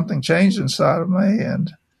happened. Something changed inside of me,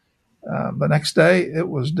 and the next day it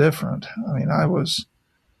was different. I mean, I was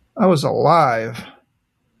alive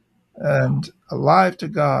and alive to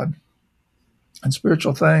God and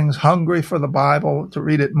spiritual things, hungry for the Bible, to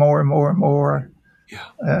read it more and more and more, Yeah.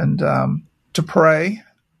 and to pray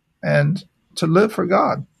and to live for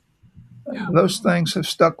God. Yeah. Those things have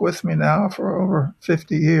stuck with me now for over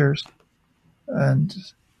 50 years, and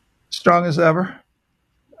strong as ever,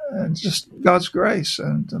 and just God's grace.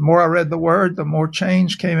 And the more I read the Word, the more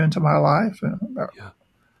change came into my life. And,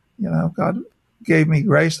 God gave me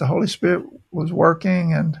grace. The Holy Spirit was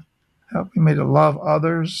working and helping me to love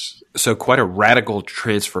others. So quite a radical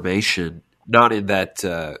transformation, not in that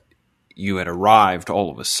you had arrived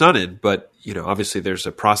all of a sudden, but obviously there's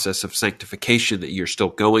a process of sanctification that you're still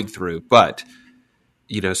going through. But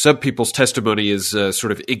some people's testimony is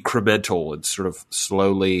sort of incremental and sort of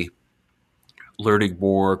slowly learning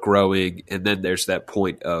more, growing, and then there's that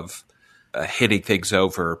point of hitting things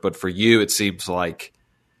over. But for you, it seems like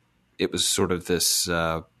it was sort of this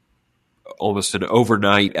almost an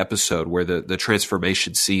overnight episode where the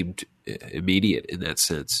transformation seemed immediate in that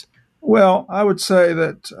sense. Well, I would say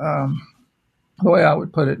that the way I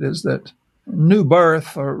would put it is that new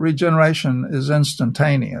birth or regeneration is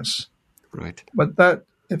instantaneous. Right. But that,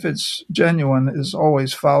 if it's genuine, is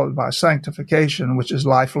always followed by sanctification, which is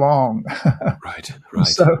lifelong. Right.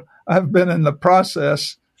 So I've been in the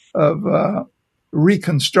process of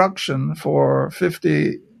reconstruction for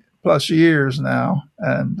 50 plus years now.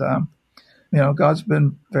 And, God's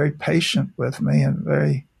been very patient with me and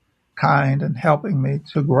very kind and helping me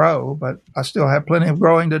to grow, but I still have plenty of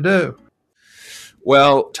growing to do.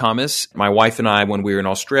 Well, Thomas, my wife and I, when we were in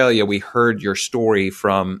Australia, we heard your story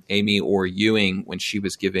from Amy Orr Ewing when she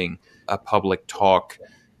was giving a public talk.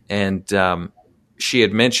 And she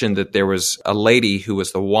had mentioned that there was a lady who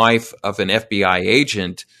was the wife of an FBI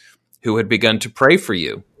agent who had begun to pray for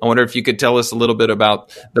you. I wonder if you could tell us a little bit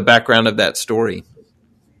about the background of that story.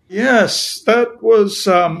 Yes, that was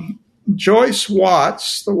Joyce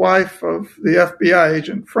Watts, the wife of the FBI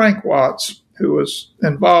agent Frank Watts, who was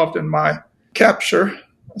involved in my capture,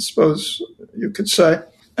 I suppose you could say.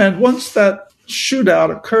 And once that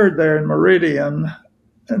shootout occurred there in Meridian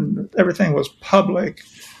and everything was public,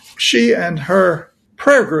 she and her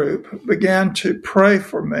prayer group began to pray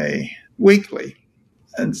for me weekly.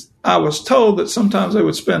 And I was told that sometimes they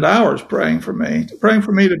would spend hours praying for me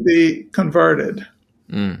to be converted.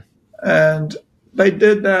 And they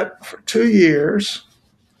did that for 2 years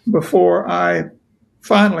before I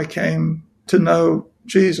finally came to know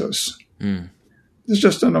Jesus. It's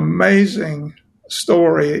just an amazing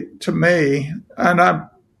story to me. And I'm,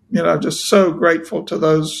 just so grateful to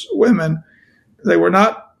those women. They were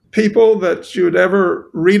not people that you would ever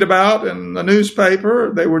read about in the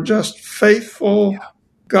newspaper. They were just faithful,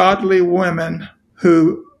 godly women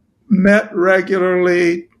who met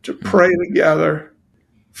regularly to pray together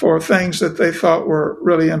for things that they thought were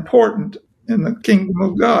really important in the kingdom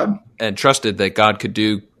of God. And trusted that God could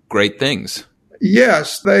do great things.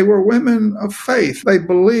 Yes, they were women of faith. They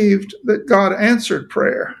believed that God answered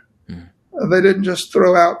prayer. They didn't just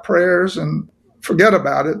throw out prayers and forget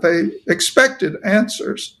about it. They expected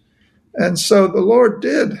answers. And so the Lord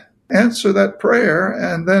did answer that prayer.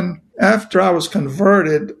 And then after I was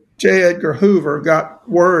converted, J. Edgar Hoover got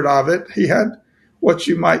word of it. He had what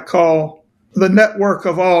you might call the network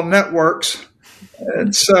of all networks.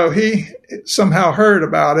 And so he somehow heard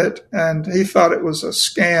about it, and he thought it was a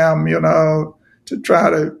scam, to try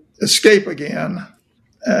to escape again.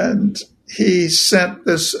 And he sent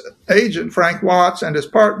this agent, Frank Watts, and his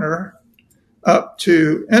partner up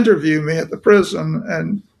to interview me at the prison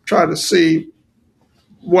and try to see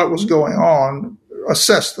what was going on,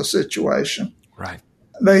 assess the situation. Right.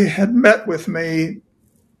 They had met with me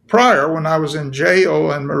prior when I was in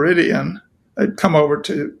jail in Meridian. They'd come over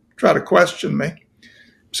to try to question me.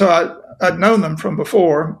 So I'd known them from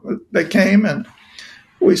before. They came and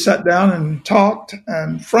we sat down and talked.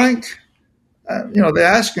 And Frank, they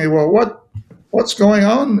asked me, well, what's going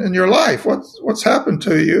on in your life? What's happened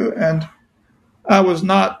to you? And I was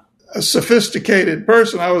not a sophisticated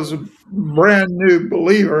person. I was a brand new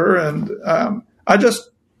believer. And I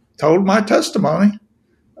just told my testimony.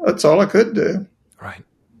 That's all I could do. Right.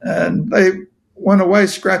 And they went away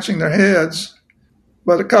scratching their heads.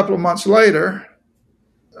 But a couple of months later,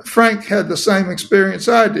 Frank had the same experience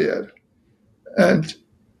I did. And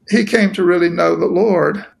he came to really know the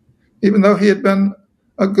Lord, even though he had been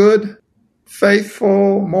a good,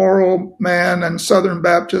 faithful, moral man and Southern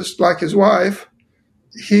Baptist like his wife.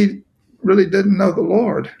 He really didn't know the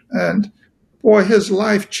Lord. And boy, his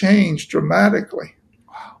life changed dramatically.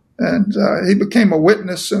 Wow. And he became a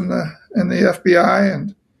witness in the FBI.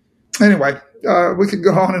 And anyway, we could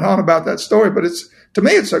go on and on about that story, but to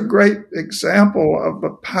me, it's a great example of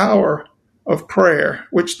the power of prayer,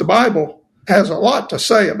 which the Bible has a lot to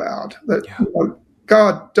say about, that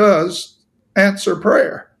God does answer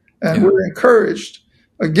prayer. And we're encouraged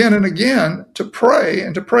again and again to pray,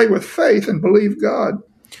 and to pray with faith and believe God.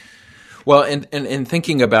 Well, and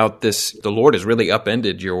thinking about this, the Lord has really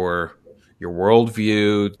upended your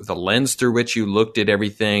worldview, the lens through which you looked at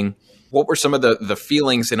everything. What were some of the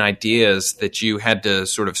feelings and ideas that you had to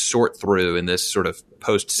sort of sort through in this sort of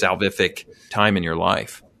post-salvific time in your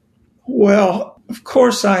life? Well, of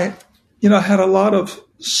course, I had a lot of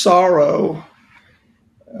sorrow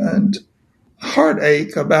and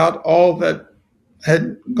heartache about all that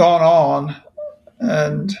had gone on,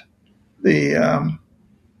 and the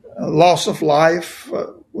loss of life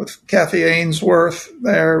with Kathy Ainsworth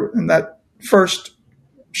there in that first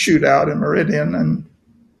shootout in Meridian,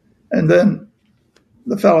 and then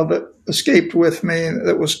the fellow that escaped with me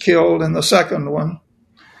that was killed in the second one.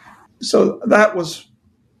 So that was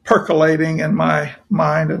percolating in my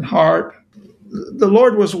mind and heart. The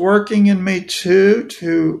Lord was working in me too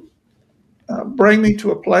to bring me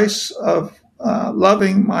to a place of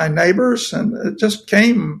loving my neighbors. And it just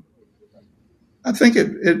came, I think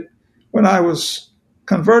it when I was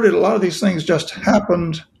converted, a lot of these things just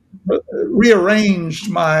happened, rearranged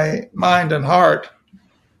my mind and heart.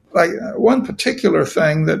 Like one particular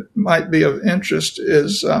thing that might be of interest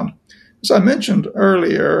is, as I mentioned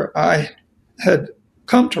earlier, I had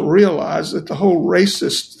come to realize that the whole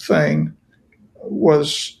racist thing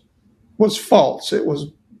was false. It was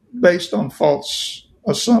based on false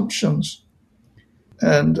assumptions,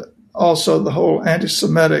 and also the whole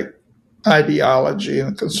anti-Semitic ideology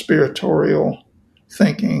and conspiratorial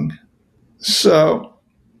thinking. So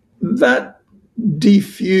that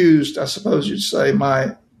defused, I suppose you'd say,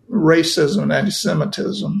 my racism and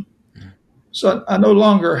anti-Semitism. So I no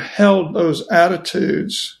longer held those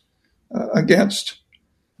attitudes against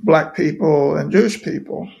Black people and Jewish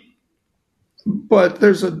people. But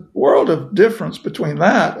there's a world of difference between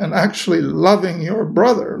that and actually loving your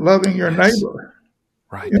brother, loving your neighbor.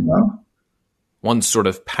 Right. One's sort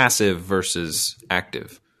of passive versus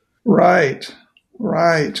active. Right.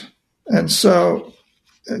 And so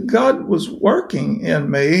God was working in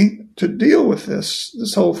me to deal with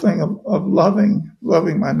this whole thing of loving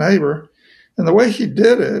my neighbor. And the way he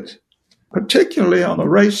did it, particularly on the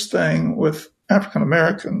race thing with African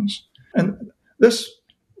Americans. And this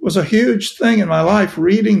was a huge thing in my life,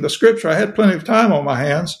 reading the scripture. I had plenty of time on my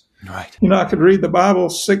hands. Right. I could read the Bible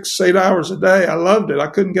 6-8 hours a day. I loved it. I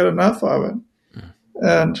couldn't get enough of it.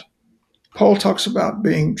 And Paul talks about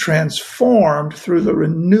being transformed through the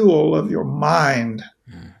renewal of your mind.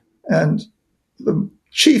 And the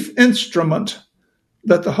chief instrument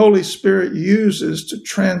that the Holy Spirit uses to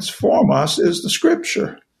transform us is the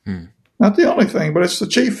scripture. Not the only thing, but it's the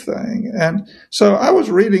chief thing. And so I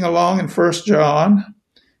was reading along in 1 John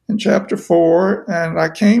in chapter 4, and I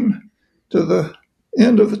came to the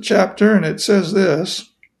end of the chapter, and it says this: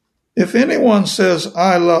 if anyone says,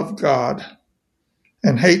 I love God,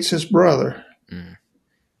 and hates his brother,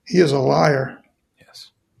 he is a liar.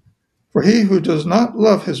 Yes. For he who does not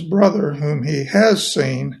love his brother whom he has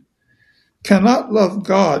seen cannot love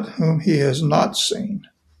God whom he has not seen.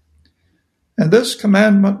 And this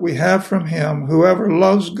commandment we have from him: whoever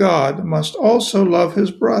loves God must also love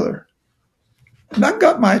his brother. And that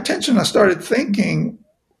got my attention. I started thinking,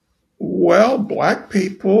 well, black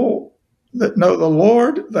people that know the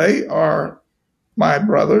Lord, they are my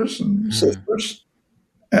brothers and sisters,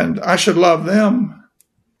 and I should love them.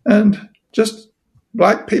 And just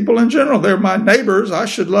black people in general, they're my neighbors. I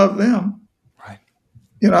should love them. Right.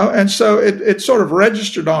 And so it sort of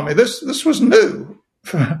registered on me. This was new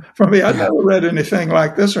for me. I'd never read anything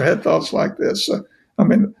like this or had thoughts like this. I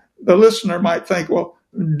mean, the listener might think, well,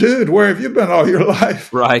 dude, where have you been all your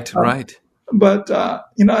life? Right. But,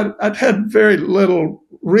 I'd had very little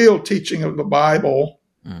real teaching of the Bible.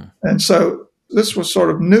 And so this was sort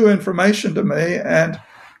of new information to me. And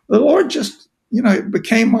the Lord just, it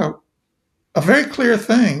became a very clear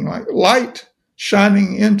thing, like light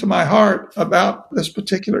shining into my heart about this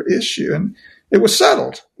particular issue. And it was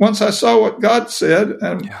settled. Once I saw what God said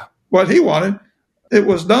and what he wanted, it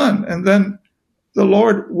was done. And then the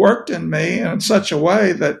Lord worked in me in such a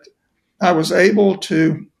way that I was able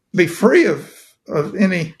to be free of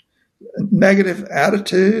any negative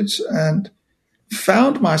attitudes, and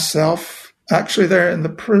found myself actually there in the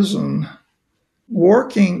prison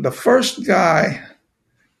working. The first guy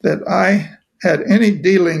that I had any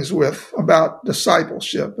dealings with about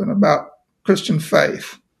discipleship and about Christian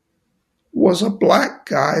faith was a black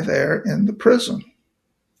guy there in the prison.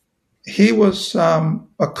 He was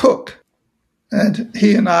a cook, and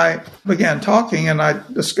he and I began talking, and I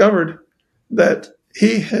discovered that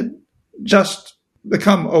he had just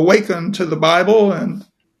become awakened to the Bible and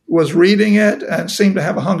was reading it and seemed to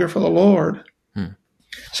have a hunger for the Lord.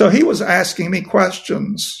 So he was asking me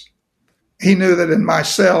questions. He knew that in my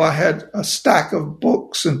cell I had a stack of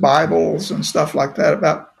books and Bibles and stuff like that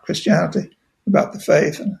about Christianity, about the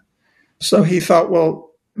faith. And so he thought,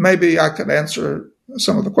 well, maybe I could answer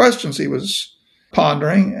some of the questions he was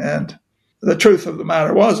pondering. And the truth of the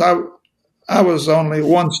matter was, I was only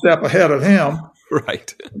one step ahead of him.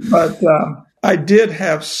 Right. But I did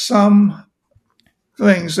have some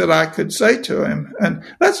things that I could say to him. And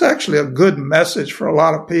that's actually a good message for a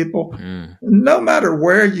lot of people. No matter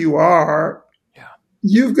where you are,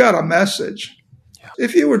 you've got a message.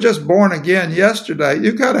 If you were just born again yesterday,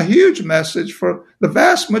 you've got a huge message for the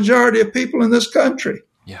vast majority of people in this country.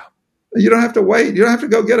 You don't have to wait. You don't have to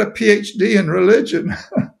go get a PhD in religion.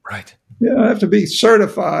 Right. You don't have to be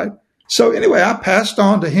certified. So anyway, I passed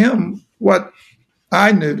on to him what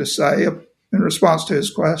I knew to say in response to his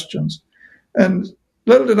questions. And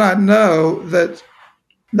little did I know that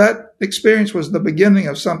that experience was the beginning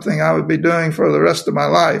of something I would be doing for the rest of my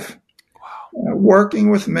life. Working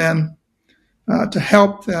with men to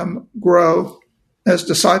help them grow as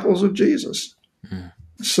disciples of Jesus.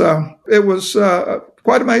 So it was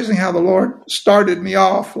quite amazing how the Lord started me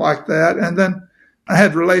off like that. And then I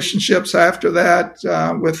had relationships after that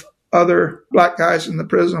with other black guys in the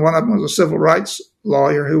prison. One of them was a civil rights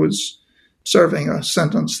lawyer who was serving a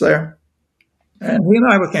sentence there. And he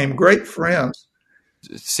and I became great friends.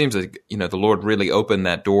 It seems like, the Lord really opened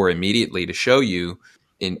that door immediately to show you,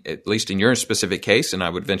 at least in your specific case, and I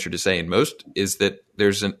would venture to say in most, is that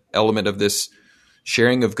there's an element of this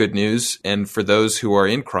sharing of good news, and for those who are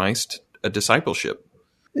in Christ, a discipleship.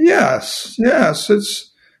 Yes.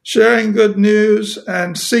 It's sharing good news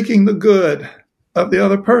and seeking the good of the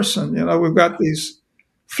other person. We've got these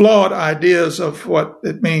flawed ideas of what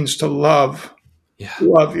it means to love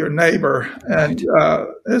your neighbor. And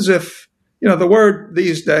as if, the word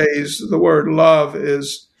these days, the word love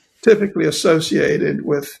is typically associated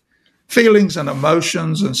with feelings and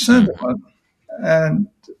emotions and sentiment. And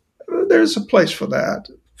there's a place for that.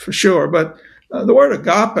 for sure. But the word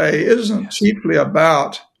agape isn't chiefly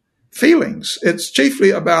about feelings. It's chiefly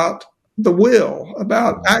about the will,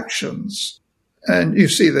 about actions. And you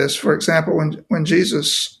see this, for example, when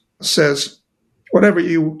Jesus says, whatever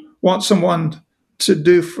you want someone to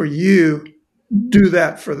do for you, do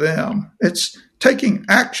that for them. It's taking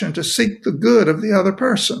action to seek the good of the other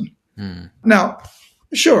person. Now,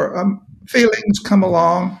 sure, feelings come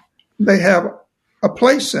along. They have a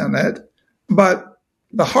place in it, but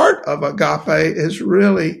the heart of agape is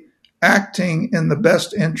really acting in the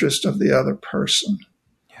best interest of the other person.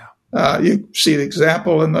 Yeah. You see the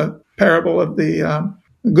example in the parable of the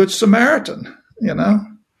Good Samaritan, you know.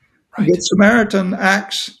 Right. The Good Samaritan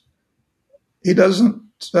acts, he doesn't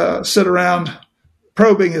sit around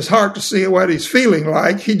probing his heart to see what he's feeling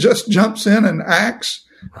like. He just jumps in and acts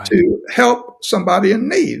to help somebody in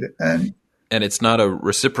need. And it's not a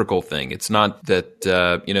reciprocal thing. It's not that,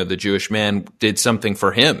 the Jewish man did something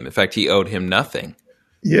for him. In fact, he owed him nothing.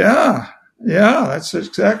 Yeah, that's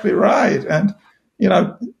exactly right. And,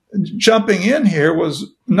 jumping in here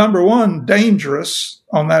was, number one, dangerous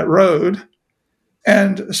on that road.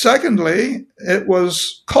 And secondly, it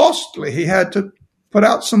was costly. He had to put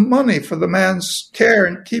out some money for the man's care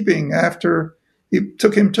and keeping after he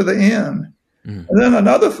took him to the inn. And then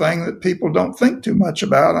another thing that people don't think too much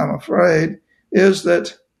about, I'm afraid, is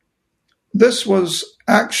that this was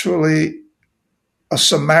actually a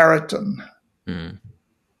Samaritan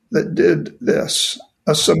that did this.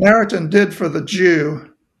 A Samaritan did for the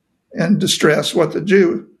Jew in distress what the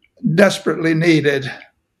Jew desperately needed.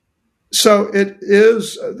 So it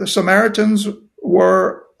is, the Samaritans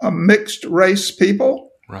were a mixed race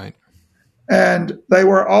people. Right. And they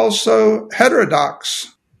were also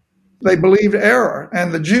heterodox. They believed error,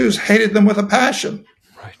 and the Jews hated them with a passion.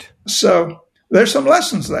 Right. So there's some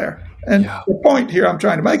lessons there. And the point here I'm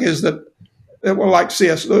trying to make is that, like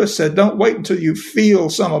C.S. Lewis said, don't wait until you feel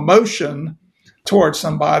some emotion towards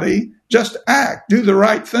somebody. Just act, do the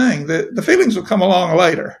right thing. The feelings will come along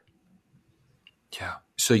later. Yeah.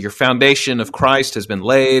 So your foundation of Christ has been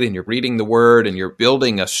laid, and you're reading the Word, and you're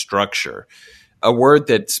building a structure. A word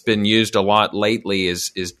that's been used a lot lately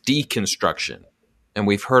is deconstruction. And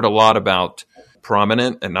we've heard a lot about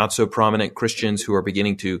prominent and not so prominent Christians who are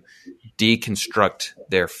beginning to deconstruct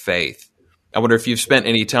their faith. I wonder if you've spent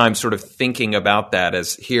any time sort of thinking about that,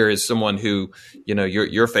 as here is someone who,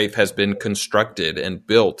 your faith has been constructed and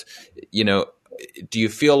built. Do you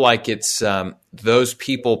feel like it's those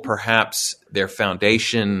people, perhaps their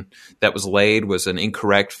foundation that was laid was an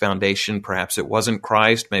incorrect foundation? Perhaps it wasn't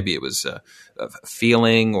Christ. Maybe it was a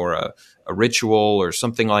feeling or a ritual or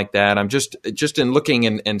something like that. I'm just in looking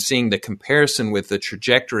and seeing the comparison with the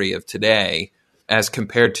trajectory of today as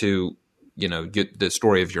compared to, the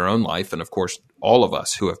story of your own life. And of course, all of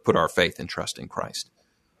us who have put our faith and trust in Christ.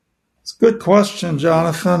 It's a good question,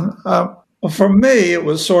 Jonathan. For me, it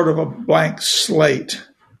was sort of a blank slate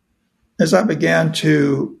as I began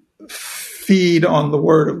to feed on the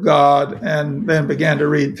Word of God and then began to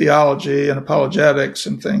read theology and apologetics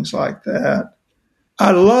and things like that.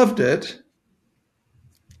 I loved it,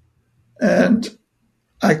 and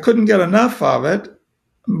I couldn't get enough of it.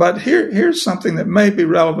 But here's something that may be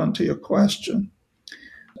relevant to your question.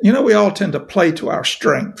 We all tend to play to our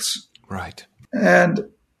strengths. Right. And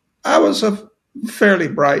I was a fairly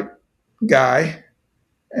bright guy,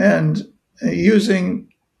 and using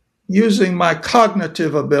my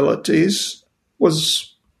cognitive abilities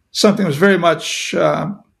was something that was very much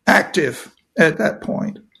active at that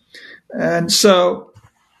point. And so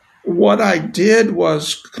what I did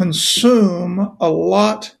was consume a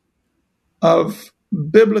lot of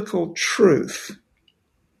biblical truth,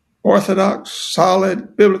 orthodox,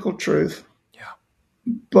 solid biblical truth. Yeah.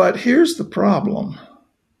 But here's the problem.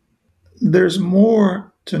 There's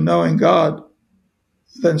more to knowing God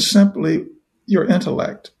than simply your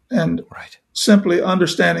intellect and simply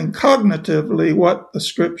understanding cognitively what the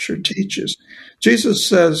Scripture teaches. Jesus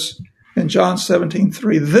says in John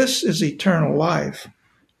 17:3, this is eternal life,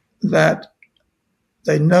 that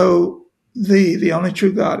they know thee, the only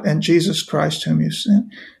true God, and Jesus Christ whom you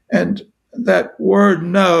sent. And that word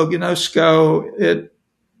know, gnosko,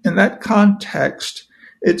 in that context,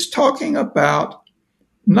 it's talking about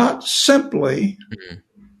not simply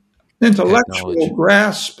intellectual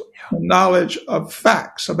grasp and knowledge of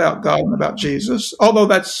facts about God and about Jesus, although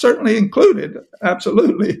that's certainly included,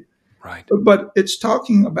 absolutely. Right. But it's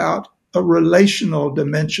talking about a relational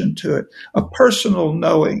dimension to it, a personal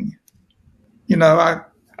knowing.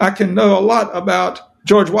 I can know a lot about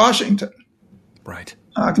George Washington. Right.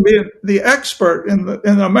 I can be the expert in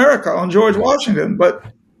America on George Washington, but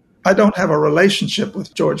I don't have a relationship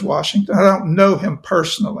with George Washington. I don't know him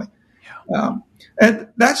personally. Yeah. And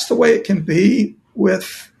that's the way it can be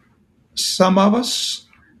with some of us,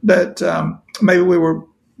 that maybe we were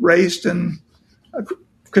raised in a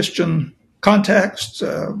Christian context,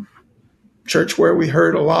 church where we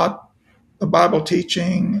heard a lot of Bible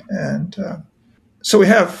teaching. And so we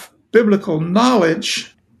have biblical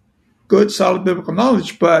knowledge, good, solid biblical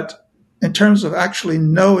knowledge, but in terms of actually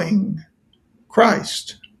knowing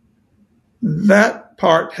Christ, that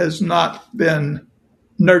part has not been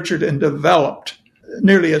nurtured and developed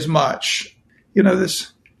nearly as much.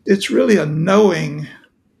 It's really a knowing.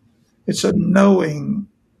 It's a knowing,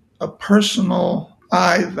 a personal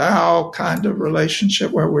I, thou kind of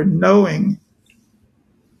relationship where we're knowing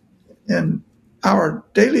in our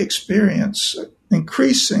daily experience,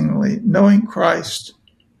 increasingly knowing Christ,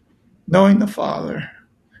 knowing the Father,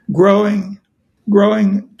 growing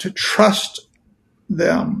to trust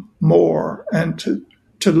them more and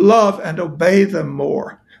to love and obey them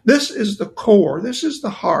more. This is the core. This is the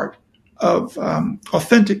heart of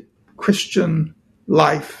authentic Christian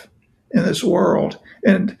life in this world.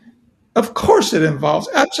 And of course it involves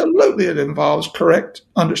correct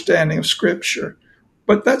understanding of Scripture.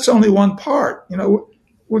 But that's only one part.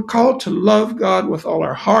 We're called to love God with all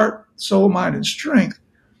our heart, soul, mind, and strength.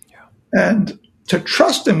 Yeah. And to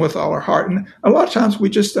trust him with all our heart. And a lot of times we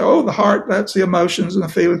just say, the heart, that's the emotions and the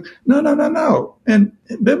feelings. No. In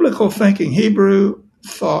biblical thinking, Hebrew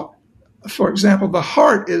thought, for example, the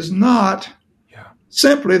heart is not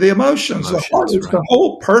simply the emotions. The heart is the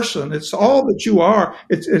whole person. It's all that you are.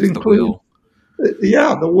 It includes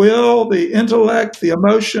the will, the intellect, the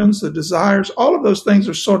emotions, the desires. All of those things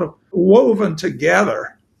are sort of woven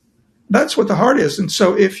together. That's what the heart is. And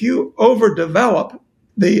so if you overdevelop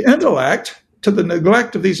the intellect to the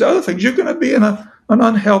neglect of these other things, you're going to be in an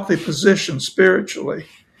unhealthy position spiritually.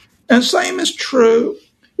 And same is true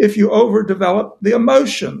if you overdevelop the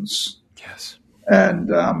emotions. Yes. And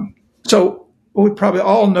so we probably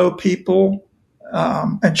all know people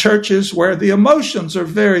and churches where the emotions are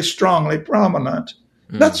very strongly prominent.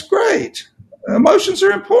 Mm. That's great. Emotions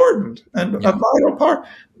are important and a vital part,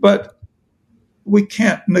 but we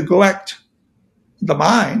can't neglect the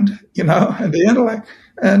mind, and the intellect,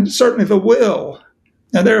 and certainly the will.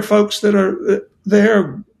 And there are folks that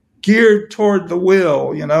they're geared toward the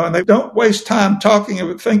will, and they don't waste time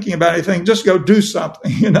thinking about anything. Just go do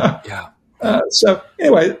something, Yeah. So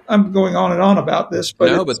anyway, I'm going on and on about this,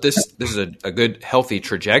 but this is a good, healthy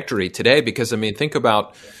trajectory today, because think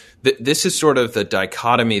about this is sort of the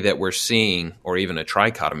dichotomy that we're seeing, or even a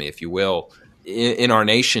trichotomy, if you will, in our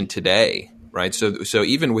nation today, right? So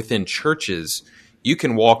even within churches, you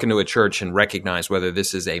can walk into a church and recognize whether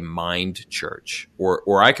this is a mind church,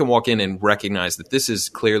 or I can walk in and recognize that this is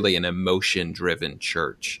clearly an emotion-driven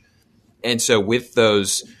church. And so with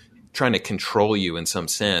those trying to control you in some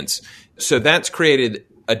sense, so that's created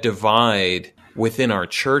a divide within our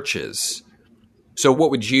churches. So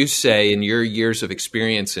what would you say in your years of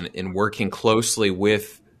experience in working closely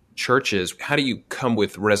with churches, how do you come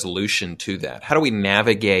with resolution to that? How do we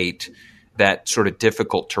navigate that sort of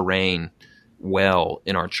difficult terrain well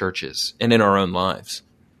in our churches and in our own lives?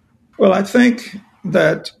 Well, I think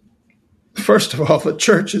that, first of all, the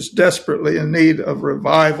church is desperately in need of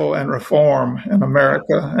revival and reform in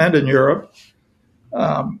America and in Europe.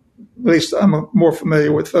 At least I'm more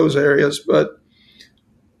familiar with those areas, but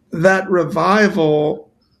that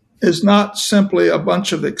revival is not simply a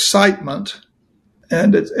bunch of excitement,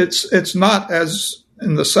 and it's not, as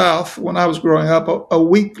in the South when I was growing up, a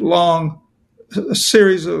week-long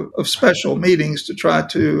series of special meetings to try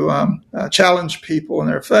to challenge people in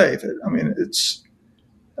their faith. It's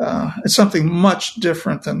something much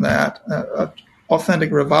different than that.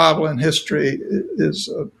 Authentic revival in history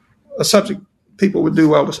is a subject people would do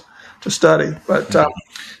well to study. But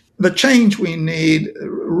the change we need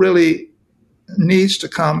really needs to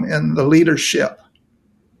come in the leadership,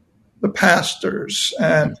 the pastors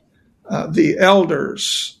and the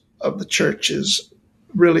elders of the churches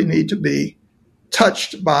really need to be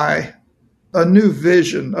touched by a new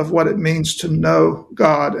vision of what it means to know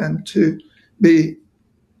God and to be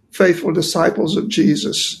faithful disciples of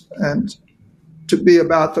Jesus and to be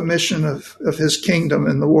about the mission of his kingdom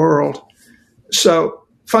in the world. So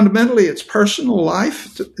fundamentally, it's personal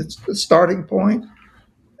life. It's the starting point.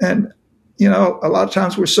 And, a lot of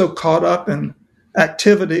times we're so caught up in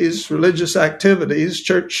activities, religious activities,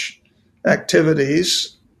 church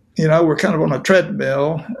activities, we're kind of on a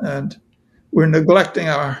treadmill and we're neglecting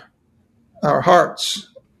our hearts.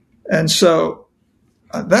 And so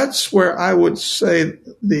that's where I would say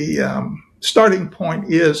the starting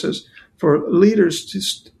point is for leaders to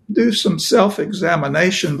do some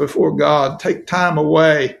self-examination before God. Take time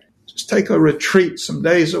away. Just take a retreat, some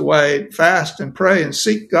days away, fast and pray and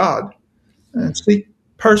seek God and seek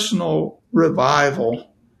personal revival.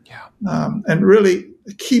 And really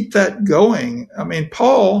keep that going. I mean,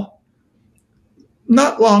 Paul,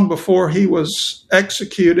 not long before he was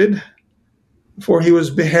executed, before he was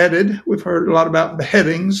beheaded, we've heard a lot about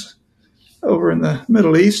beheadings over in the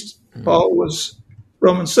Middle East. Paul was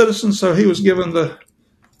Roman citizen, so he was given the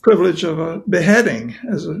privilege of a beheading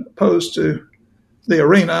as opposed to the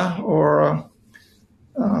arena or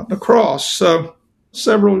the cross. So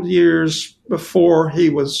several years before he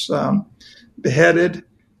was beheaded,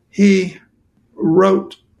 he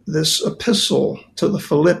wrote this epistle to the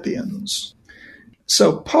Philippians.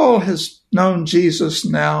 So Paul has known Jesus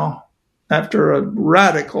now after a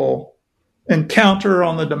radical encounter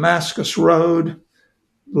on the Damascus Road,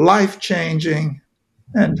 life-changing,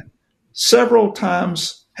 and several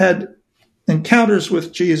times had encounters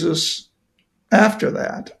with Jesus after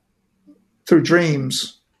that through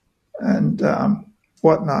dreams and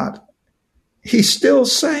whatnot. He's still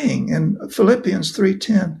saying in Philippians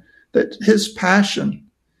 3:10 that his passion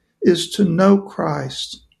is to know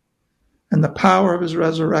Christ and the power of his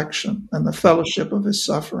resurrection and the fellowship of his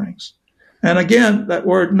sufferings. And again, that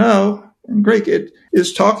word know in Greek, it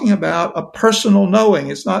is talking about a personal knowing.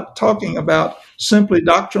 It's not talking about simply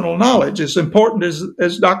doctrinal knowledge, as important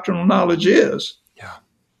as doctrinal knowledge is. Yeah.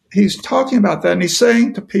 He's talking about that, and he's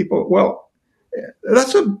saying to people, well,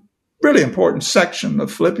 that's a really important section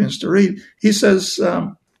of Philippians to read. He says,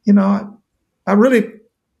 I really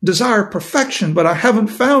desire perfection, but I haven't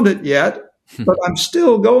found it yet, but I'm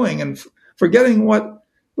still going and forgetting what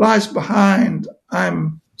lies behind.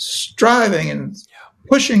 I'm striving and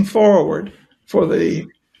pushing forward for the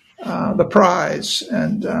prize.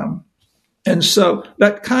 And so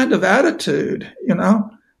that kind of attitude,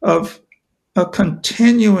 of a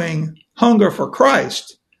continuing hunger for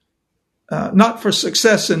Christ, not for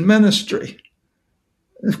success in ministry.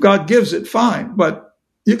 If God gives it, fine, but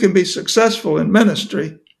you can be successful in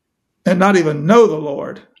ministry and not even know the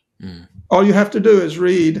Lord. All you have to do is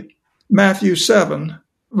read Matthew 7,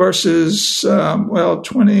 verses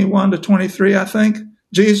 21 to 23, I think.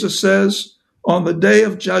 Jesus says, on the day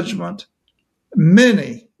of judgment,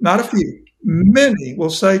 many, not a few, many will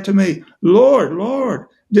say to me, Lord, Lord,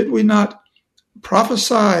 did we not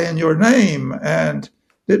prophesy in your name? And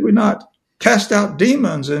did we not cast out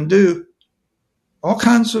demons and do all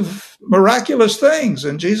kinds of miraculous things?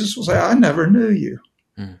 And Jesus will say, I never knew you.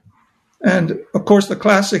 And of course, the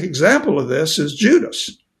classic example of this is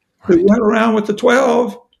Judas, who went around with the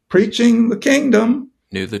 12 preaching the kingdom.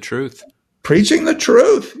 Knew the truth. Preaching the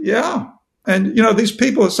truth, yeah. And, these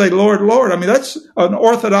people that say, Lord, Lord, I mean, that's an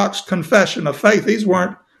orthodox confession of faith. These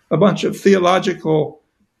weren't a bunch of theological,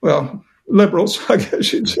 liberals, I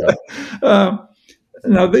guess you'd say.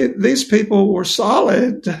 These people were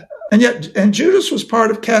solid. And Judas was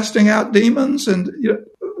part of casting out demons and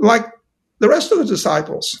like the rest of the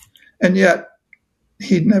disciples. And yet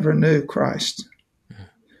he never knew Christ.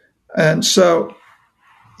 And so,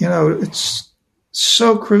 it's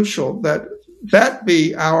so crucial that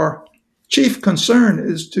be our chief concern,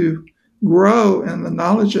 is to grow in the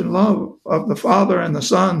knowledge and love of the Father and the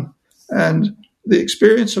Son and the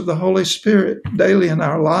experience of the Holy Spirit daily in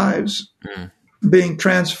our lives, being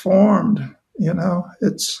transformed.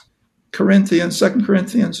 It's 2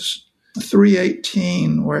 Corinthians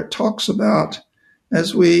 3:18, where it talks about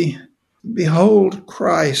as we behold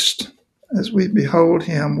Christ, as we behold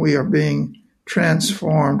him, we are being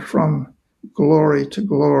transformed from glory to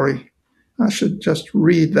glory. I should just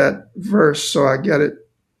read that verse so I get it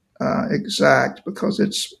exact, because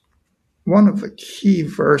it's one of the key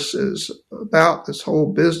verses about this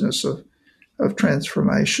whole business of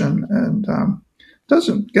transformation, and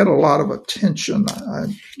doesn't get a lot of attention,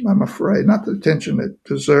 I'm afraid, not the attention it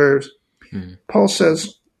deserves. Paul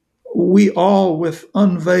says, we all with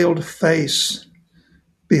unveiled face,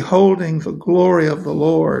 beholding the glory of the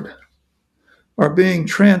Lord, are being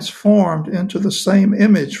transformed into the same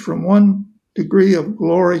image from one degree of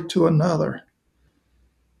glory to another.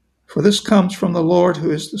 For this comes from the Lord, who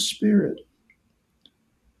is the Spirit.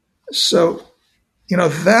 So,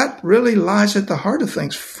 that really lies at the heart of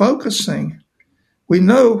things, focusing. We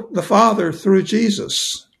know the Father through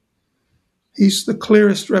Jesus. He's the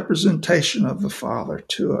clearest representation of the Father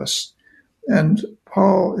to us. And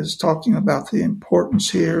Paul is talking about the importance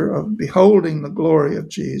here of beholding the glory of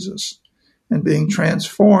Jesus and being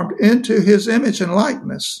transformed into his image and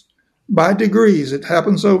likeness by degrees. It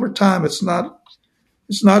happens over time. It's not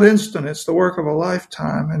instant. It's the work of a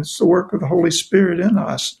lifetime, and it's the work of the Holy Spirit in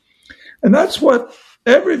us. And that's what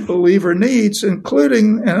every believer needs,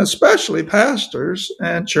 including and especially pastors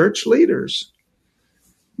and church leaders.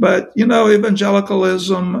 But,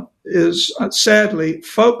 evangelicalism is sadly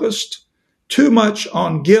focused too much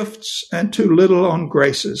on gifts and too little on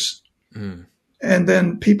graces. Mm. And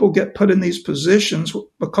then people get put in these positions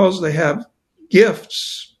because they have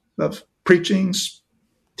gifts of preaching,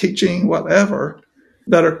 teaching, whatever,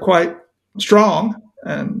 that are quite strong,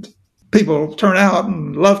 and people turn out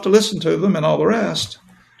and love to listen to them and all the rest.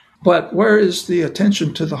 But where is the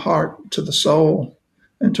attention to the heart, to the soul,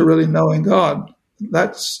 and to really knowing God?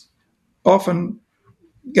 That's often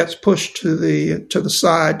gets pushed to the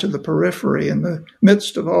side, to the periphery, in the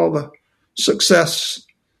midst of all the success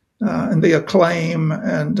and the acclaim,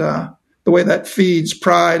 and the way that feeds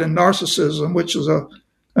pride and narcissism, which is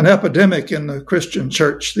an epidemic in the Christian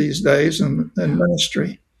church these days and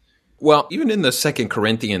ministry. Well, even in the 2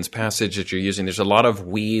 Corinthians passage that you're using, there's a lot of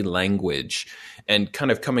we language, and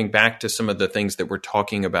kind of coming back to some of the things that we're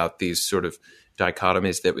talking about, these sort of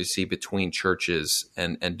dichotomies that we see between churches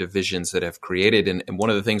and divisions that have created. And one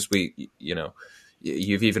of the things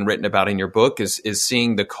you've even written about in your book is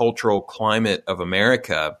seeing the cultural climate of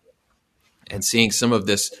America and seeing some of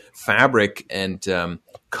this fabric and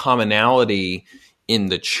commonality in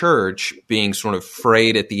the church being sort of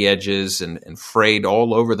frayed at the edges and frayed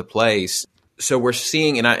all over the place. So we're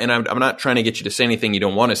seeing, I'm not trying to get you to say anything you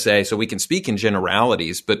don't want to say, so we can speak in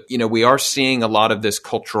generalities, but we are seeing a lot of this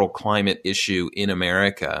cultural climate issue in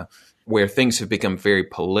America where things have become very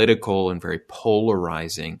political and very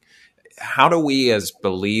polarizing. How do we as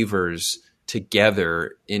believers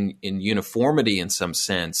together in uniformity in some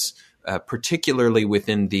sense, particularly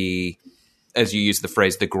within the, as you use the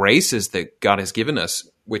phrase, the graces that God has given us,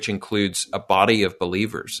 which includes a body of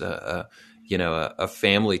believers, a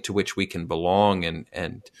family to which we can belong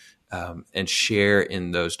and share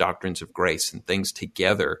in those doctrines of grace and things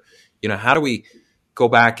together. How do we go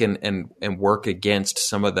back and work against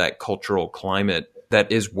some of that cultural climate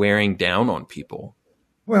that is wearing down on people?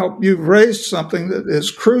 Well, you've raised something that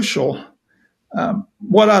is crucial.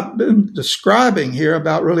 What I've been describing here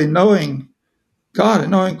about really knowing God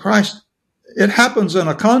and knowing Christ, it happens in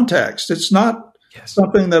a context. It's not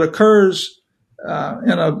something that occurs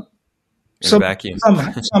in some vacuum.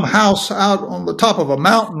 Some house out on the top of a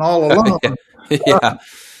mountain all alone.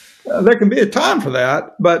 There can be a time for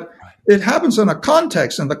that, but it happens in a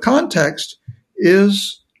context, and the context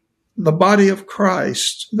is the body of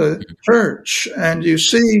Christ, the church. And you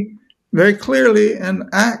see very clearly in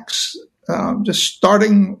Acts, just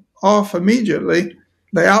starting off immediately,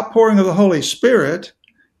 the outpouring of the Holy Spirit,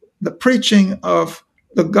 the preaching of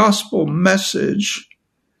the gospel message,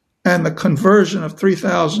 and the conversion of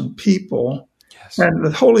 3,000 people. Yes. And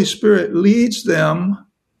the Holy Spirit leads them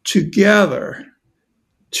together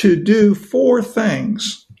to do 4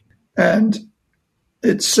 things. And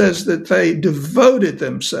it says that they devoted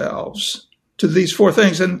themselves to these 4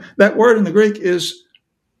 things. And that word in the Greek is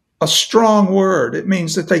a strong word. It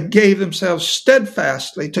means that they gave themselves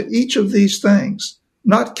steadfastly to each of these things,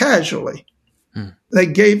 not casually. They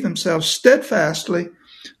gave themselves steadfastly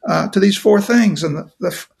to these 4 things. And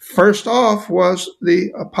the first off was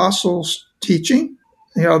the apostles' teaching.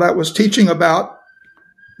 That was teaching about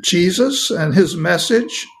Jesus and his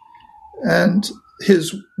message and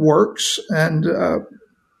his works and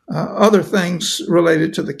other things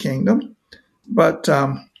related to the kingdom. But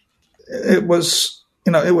it was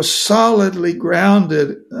solidly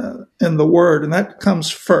grounded in the word, and that comes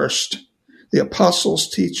first, the apostles'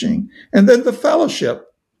 teaching. And then the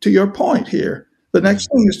fellowship, to your point here. The next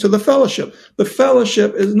thing is to the fellowship. The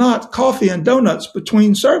fellowship is not coffee and donuts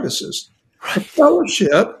between services. The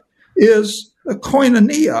fellowship is the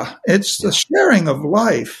koinonia. It's the sharing of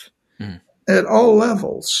life at all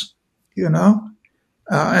levels,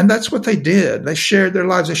 and that's what they did. They shared their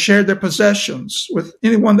lives. They shared their possessions with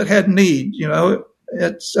anyone that had need.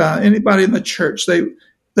 It's anybody in the church.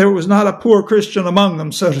 There was not a poor Christian among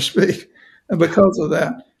them, so to speak, and because of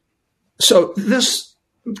that. So this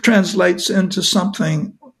translates into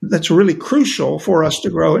something that's really crucial for us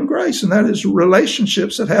to grow in grace, and that is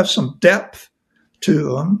relationships that have some depth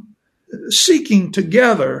to them, seeking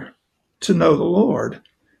together to know the Lord,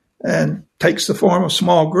 and takes the form of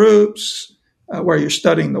small groups where you're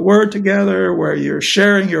studying the Word together, where you're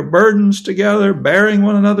sharing your burdens together, bearing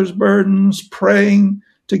one another's burdens, praying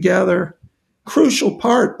together. Crucial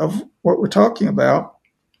part of what we're talking about.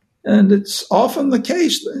 And it's often the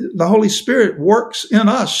case, the Holy Spirit works in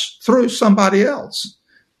us through somebody else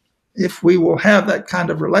if we will have that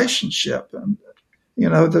kind of relationship. And,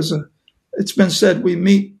 it's been said we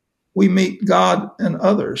meet God in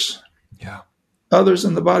others. Yeah. others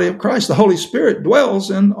in the body of Christ. The Holy Spirit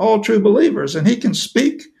dwells in all true believers, and he can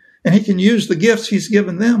speak and he can use the gifts he's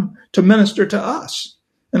given them to minister to us.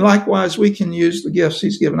 And likewise, we can use the gifts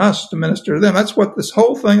he's given us to minister to them. That's what this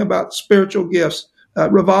whole thing about spiritual gifts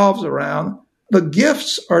revolves around. The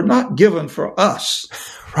gifts are not given for us.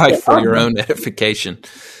 Right, for your own edification.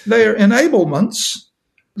 They are enablements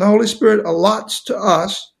the Holy Spirit allots to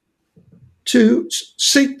us to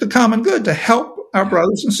seek the common good, to help our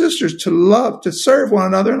brothers and sisters, to love, to serve one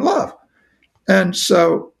another in love. And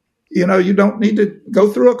so, you don't need to go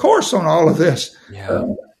through a course on all of this. Yeah.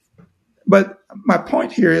 But my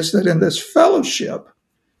point here is that in this fellowship,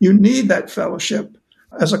 you need that fellowship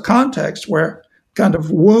as a context where kind of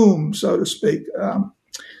womb, so to speak,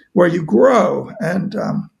 where you grow. And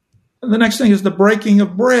the next thing is the breaking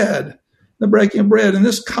of bread. The breaking of bread. In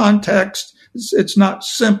this context, it's not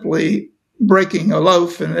simply breaking a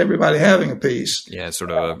loaf and everybody having a piece. Yeah,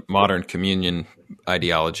 sort of a modern communion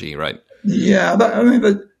ideology, right? Yeah,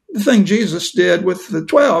 the thing Jesus did with the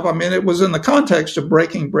 12, it was in the context of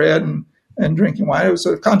breaking bread and drinking wine. It was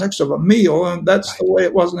the context of a meal, and that's the way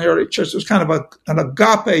it was in the early church. It was kind of an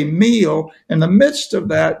agape meal. In the midst of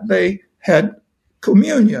that, they had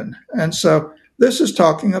communion. And so this is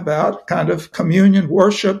talking about kind of communion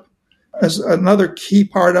worship as another key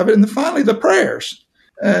part of it. And then finally, the prayers.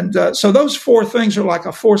 And so those four things are like a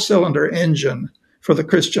 4-cylinder engine for the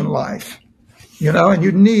Christian life, and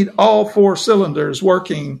you need all 4 cylinders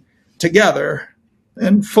working together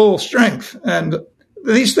in full strength. And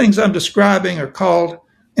these things I'm describing are called,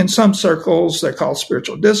 in some circles, they're called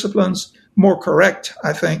spiritual disciplines. More correct,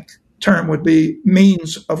 I think, term would be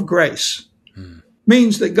means of grace.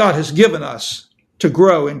 Means that God has given us to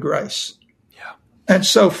grow in grace. Yeah. And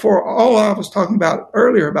so for all I was talking about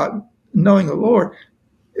earlier about knowing the Lord,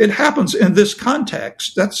 it happens in this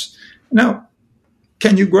context. Now,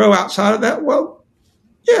 can you grow outside of that? Well,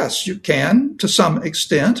 yes, you can to some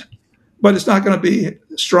extent, but it's not going to be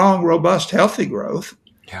strong, robust, healthy growth.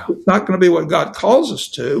 Yeah. It's not going to be what God calls us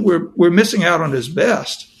to. We're missing out on his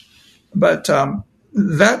best. But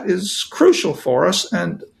that is crucial for us.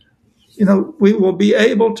 And, we will be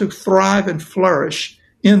able to thrive and flourish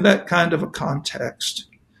in that kind of a context.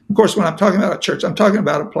 Of course, when I'm talking about a church, I'm talking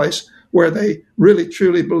about a place where they really,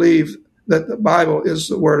 truly believe that the Bible is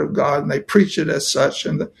the Word of God, and they preach it as such.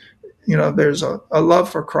 And, there's a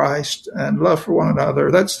love for Christ and love for one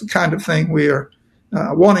another. That's the kind of thing we are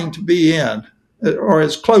wanting to be in, or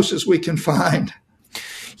as close as we can find.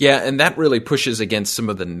 Yeah, and that really pushes against some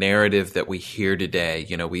of the narrative that we hear today.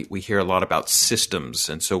 We hear a lot about systems,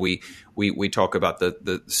 and so we talk about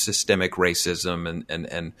the systemic racism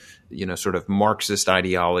and sort of Marxist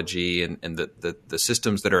ideology and the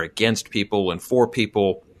systems that are against people and for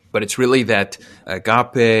people. But it's really that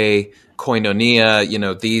agape,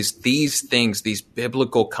 koinonia, these things, these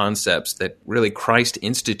biblical concepts that really Christ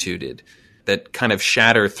instituted that kind of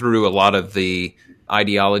shatter through a lot of the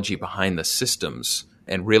ideology behind the systems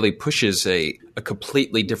and really pushes a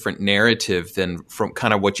completely different narrative than from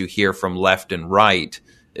kind of what you hear from left and right,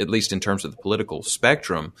 at least in terms of the political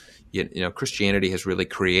spectrum. Christianity has really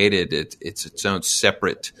created its own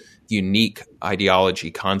separate, unique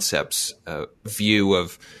ideology, concepts, view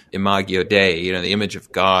of Imago Dei, the image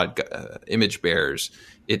of God, image bearers.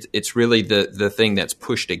 It's really the thing that's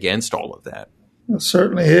pushed against all of that. It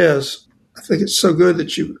certainly is. I think it's so good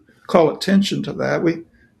that you call attention to that.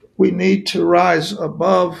 We need to rise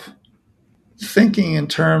above thinking in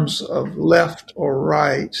terms of left or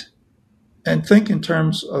right and think in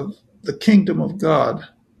terms of the kingdom of God.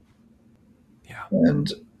 Yeah.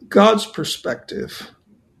 And God's perspective.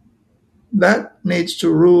 That needs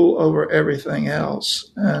to rule over everything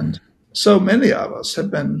else. And so many of us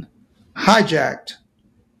have been hijacked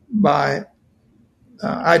by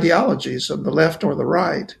ideologies of the left or the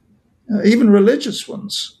right, even religious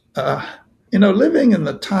ones. Living in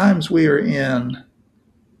the times we are in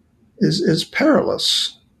is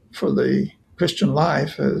perilous for the Christian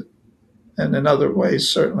life, and in other ways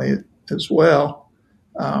certainly as well.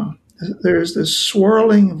 There's this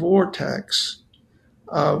swirling vortex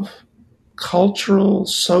of cultural,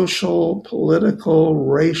 social, political,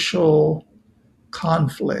 racial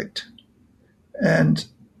conflict. And,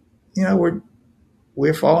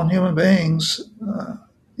 we're fallen human beings.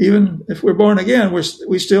 Even if we're born again,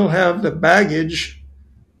 we still have the baggage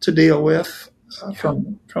to deal with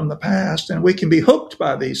from the past. And we can be hooked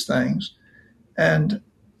by these things and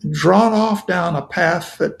drawn off down a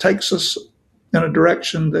path that takes us in a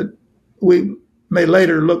direction that we may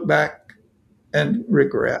later look back and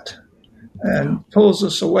regret, and pulls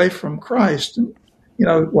us away from Christ. And,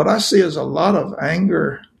 what I see is a lot of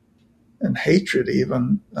anger and hatred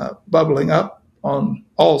even bubbling up on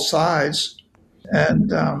all sides.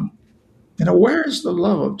 And, where is the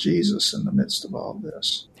love of Jesus in the midst of all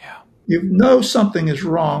this? Yeah. You know something is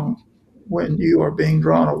wrong when you are being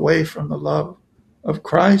drawn away from the love of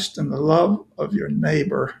Christ and the love of your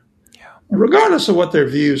neighbor. Yeah. And regardless of what their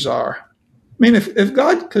views are. I mean, if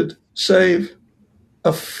God could save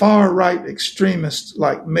a far-right extremist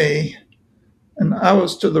like me, and I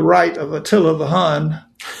was to the right of Attila the Hun,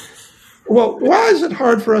 well, why is it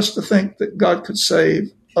hard for us to think that God could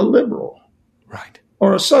save a liberal? Right.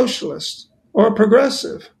 Or a socialist, or a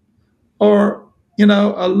progressive, or, a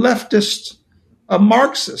leftist, a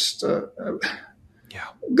Marxist?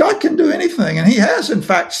 God can do anything, and he has, in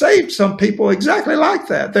fact, saved some people exactly like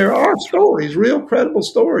that. There are stories, real credible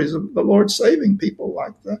stories of the Lord saving people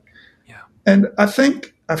like that. Yeah. And I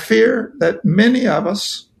fear that many of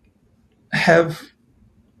us have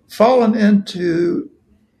fallen into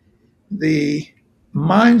the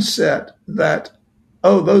mindset that,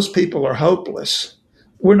 those people are hopeless.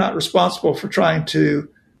 We're not responsible for trying to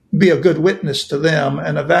be a good witness to them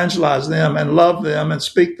and evangelize them and love them and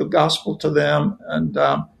speak the gospel to them and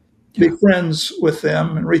be friends with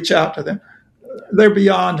them and reach out to them. They're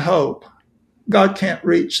beyond hope. God can't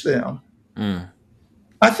reach them.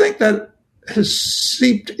 I think that has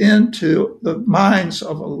seeped into the minds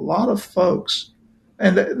of a lot of folks,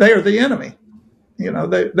 and they are the enemy.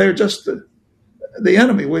 They're just the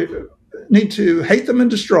enemy. We need to hate them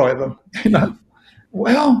and destroy them.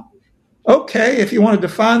 Well, okay, if you want to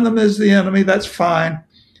define them as the enemy, that's fine.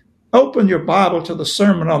 Open your Bible to the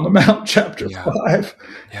Sermon on the Mount, chapter 5.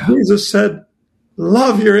 Yeah. Jesus said,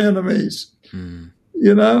 love your enemies.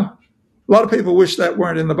 A lot of people wish that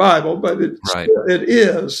weren't in the Bible, but it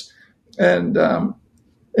is. And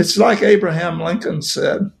it's like Abraham Lincoln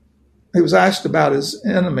said. He was asked about his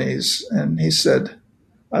enemies, and he said,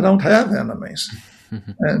 I don't have enemies.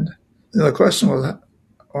 And the question was,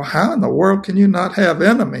 well, how in the world can you not have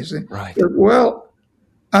enemies? Right. Said, well,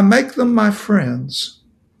 I make them my friends.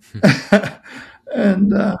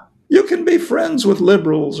 And you can be friends with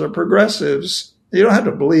liberals or progressives. You don't have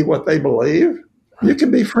to believe what they believe. You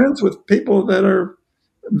can be friends with people that are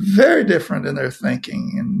very different in their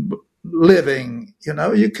thinking and living.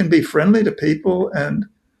 You can be friendly to people, and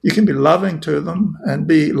you can be loving to them and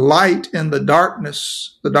be light in the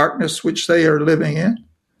darkness which they are living in.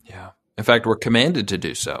 Yeah. In fact, we're commanded to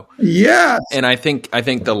do so. Yes. And I think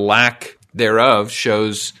the lack thereof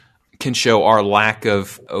can show our lack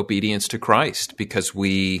of obedience to Christ, because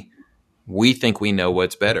we think we know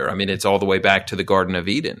what's better. I mean, it's all the way back to the Garden of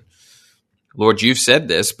Eden. Lord, you've said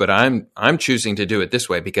this, but I'm choosing to do it this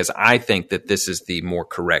way because I think that this is the more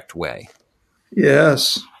correct way.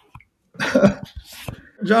 Yes.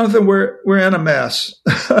 Jonathan, we're in a mess.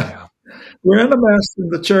 Yeah. We're in a mess in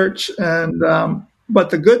the church, and but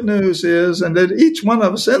the good news is, and that each one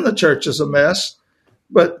of us in the church is a mess,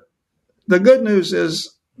 but the good news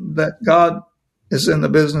is that God is in the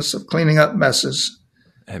business of cleaning up messes.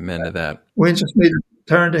 Amen to that. We just need to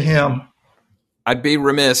turn to him. I'd be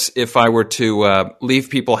remiss if I were to leave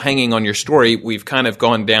people hanging on your story. We've kind of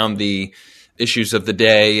gone down the issues of the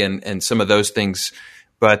day and some of those things.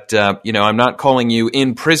 But, I'm not calling you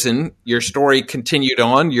in prison. Your story continued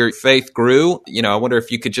on. Your faith grew. I wonder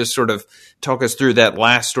if you could just sort of talk us through that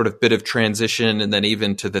last sort of bit of transition and then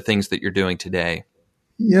even to the things that you're doing today.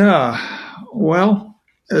 Yeah. Well,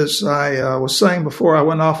 as I was saying before I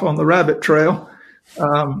went off on the rabbit trail,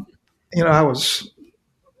 I was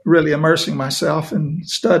really immersing myself in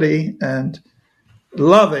study and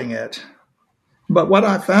loving it. But what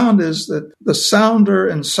I found is that the sounder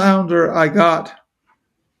and sounder I got,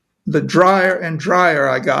 the drier and drier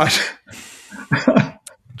I got.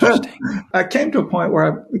 I came to a point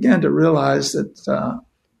where I began to realize that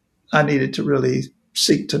I needed to really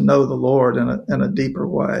seek to know the Lord in a deeper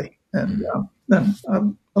way. And then I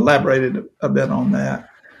elaborated a bit on that.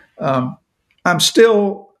 I'm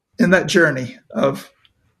still in that journey of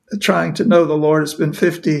trying to know the Lord. It's been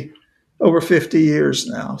over 50 years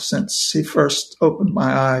now since he first opened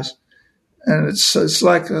my eyes. And it's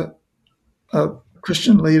like a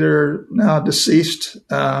Christian leader, now deceased,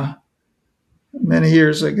 many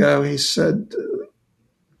years ago, he said,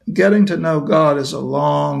 getting to know God is a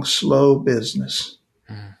long, slow business.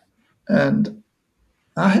 And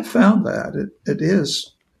I have found that it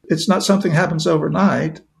is. It's not something that happens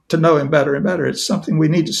overnight to know him better and better. It's something we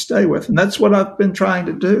need to stay with. And that's what I've been trying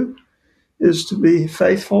to do, is to be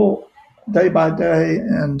faithful day by day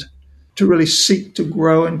and to really seek to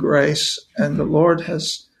grow in grace. And the Lord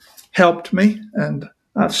has helped me, and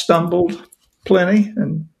I've stumbled plenty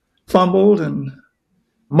and fumbled and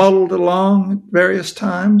muddled along various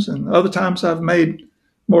times, and other times I've made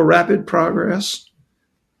more rapid progress,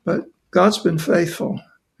 but God's been faithful.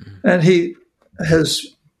 And he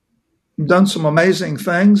has done some amazing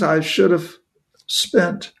things. I should have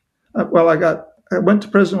spent, I went to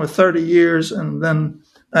prison with 30 years, and then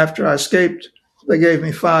after I escaped, they gave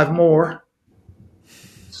me 5 more.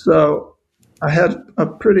 So I had a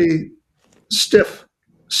pretty stiff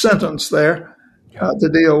sentence there to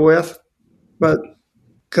deal with, but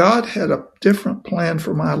God had a different plan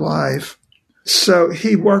for my life. So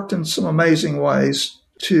he worked in some amazing ways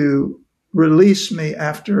to release me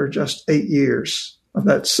after just 8 years of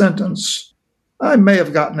that sentence. I may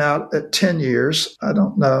have gotten out at 10 years. I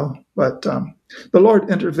don't know. But the Lord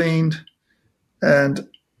intervened, and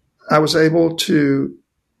I was able to,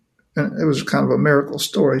 and it was kind of a miracle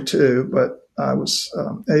story too, but I was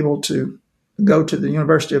able to go to the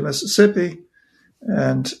University of Mississippi,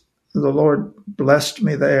 and the Lord blessed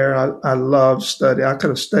me there. I loved study. I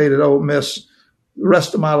could have stayed at Ole Miss the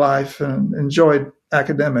rest of my life and enjoyed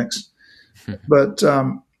academics. But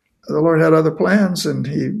the Lord had other plans, and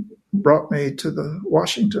he brought me to the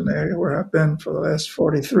Washington area where I've been for the last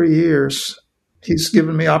 43 years. He's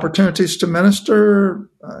given me opportunities to minister.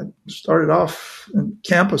 I started off in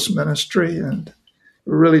campus ministry and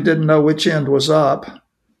really didn't know which end was up,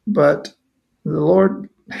 but the Lord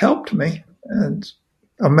helped me and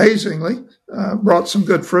amazingly brought some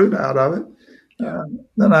good fruit out of it.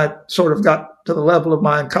 Then I sort of got to the level of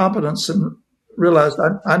my incompetence and realized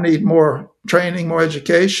I need more training, more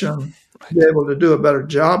education to be able to do a better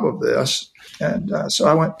job of this. And so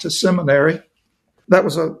I went to seminary. That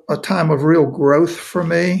was a time of real growth for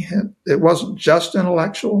me. It wasn't just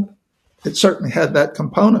intellectual. It certainly had that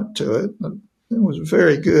component to it. It was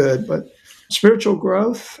very good, but spiritual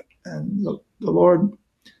growth, and the Lord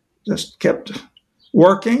just kept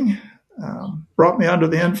working, brought me under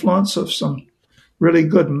the influence of some really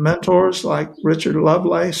good mentors like Richard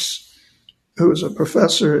Lovelace, who was a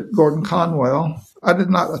professor at Gordon Conwell. I did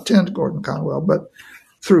not attend Gordon Conwell, but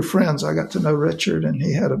through friends, I got to know Richard, and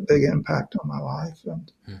he had a big impact on my life,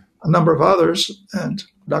 and a number of others. And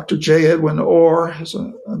Dr. J. Edwin Orr is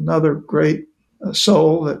another great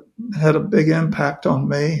soul that had a big impact on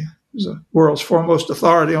me. He was the world's foremost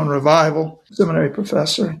authority on revival, seminary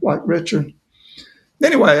professor like Richard.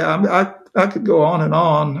 Anyway, I could go on and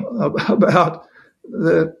on about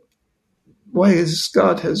the ways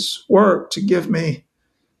God has worked to give me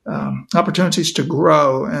opportunities to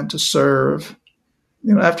grow and to serve.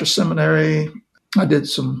 You know, after seminary, I did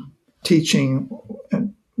some teaching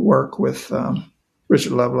and work with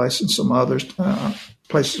Richard Lovelace and some others,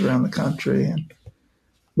 places around the country.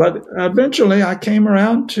 But eventually I came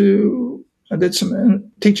around I did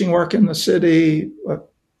some teaching work in the city, a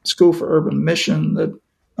school for urban mission that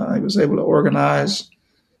I was able to organize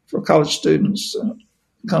for college students,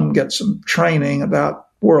 come get some training about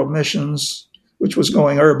world missions, which was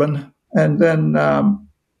going urban. And then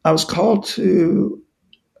I was called to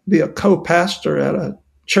be a co-pastor at a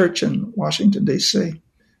church in Washington, D.C.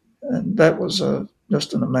 And that was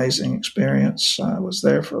just an amazing experience. I was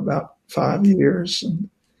there for about 5 years, and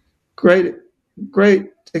great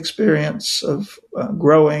experience of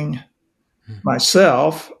growing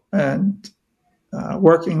myself and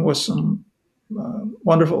working with some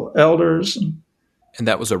wonderful elders. And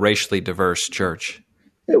that was a racially diverse church.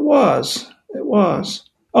 It was.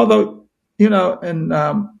 Although, you know, in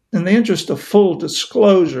the interest of full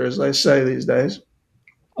disclosure, as they say these days,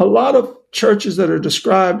 a lot of churches that are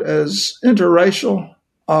described as interracial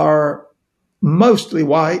are mostly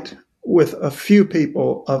white with a few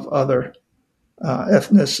people of other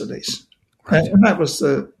ethnicities. Right. And that was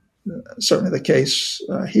certainly the case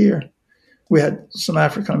here. We had some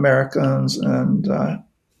African Americans and a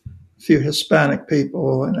few Hispanic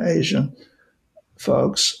people and Asian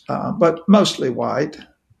folks, but mostly white.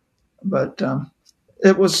 But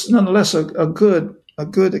it was nonetheless a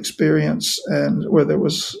good experience, and where there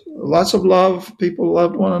was lots of love. People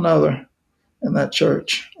loved one another in that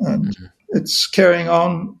church, and it's carrying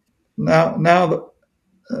on now. That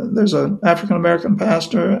there's an African American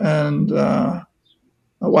pastor and a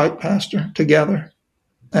white pastor together,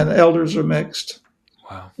 and the elders are mixed.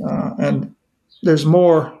 Wow! And there's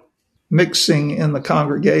more mixing in the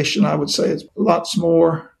congregation. I would say it's lots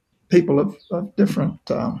more people of different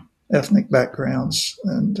ethnic backgrounds,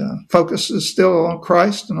 and focus is still on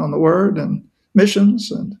Christ and on the Word and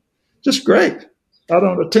missions, and just great. I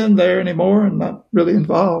don't attend there anymore and not really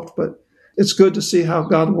involved, but it's good to see how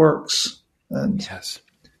God works, and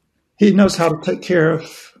He knows how to take care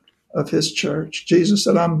of His church. Jesus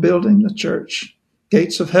said, "I'm building the church.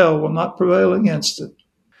 Gates of hell will not prevail against it."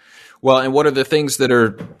 Well, and what are the things that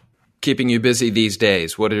are keeping you busy these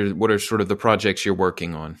days? What are sort of the projects you're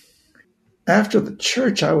working on? After the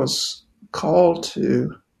church, I was called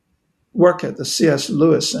to work at the C.S.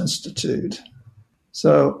 Lewis Institute.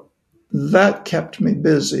 So that kept me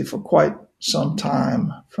busy for quite some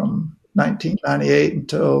time, from 1998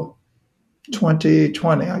 until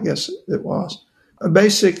 2020, I guess it was.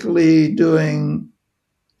 Basically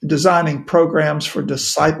designing programs for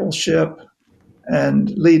discipleship and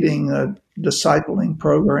leading a discipling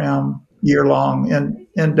program, year-long,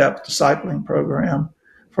 in-depth discipling program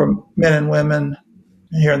for men and women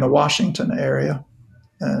here in the Washington area.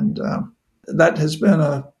 And that has been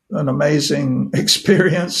an amazing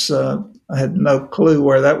experience. I had no clue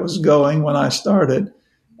where that was going when I started,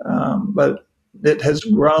 but it has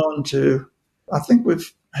grown to, I think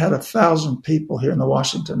we've had 1,000 people here in the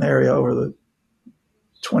Washington area over the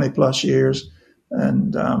 20 plus years.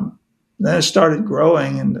 And then it started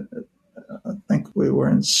growing, and I think we were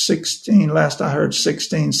in 16, last I heard,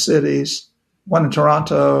 16 cities, one in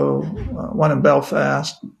Toronto, one in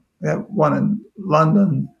Belfast, we have one in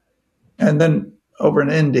London, and then over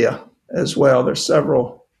in India as well. There's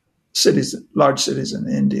several cities, large cities in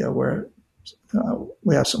India where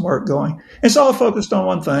we have some work going. It's all focused on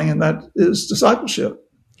one thing, and that is discipleship.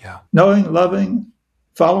 Yeah. Knowing, loving,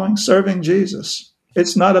 following, serving Jesus.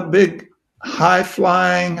 It's not a big,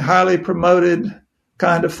 high-flying, highly promoted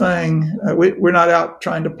kind of thing. We're not out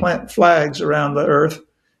trying to plant flags around the earth.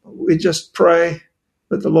 We just pray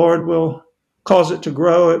that the Lord will cause it to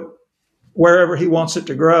grow wherever he wants it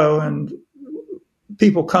to grow, and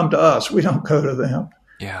people come to us. We don't go to them.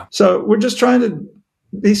 Yeah. So we're just trying to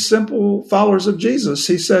be simple followers of Jesus.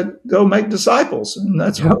 He said, go make disciples, and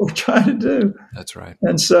that's what we're trying to do. That's right.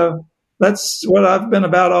 And so that's what I've been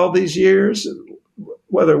about all these years,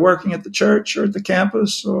 whether working at the church or at the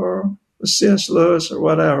campus or with C.S. Lewis or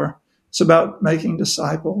whatever. It's about making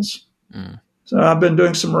disciples. So I've been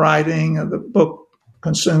doing some writing. The book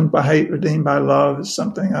Consumed by Hate, Redeemed by Love is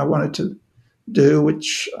something I wanted to do,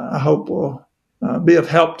 which I hope will be of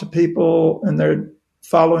help to people in their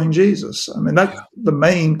following Jesus. I mean, that's the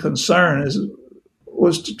main concern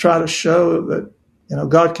was to try to show that,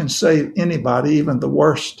 God can save anybody, even the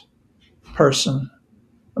worst person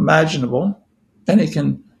imaginable, and he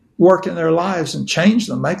can work in their lives and change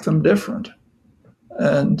them, make them different,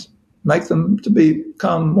 and make them to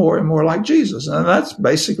become more and more like Jesus. And that's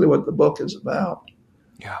basically what the book is about.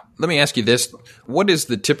 Yeah. Let me ask you this. What is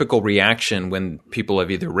the typical reaction when people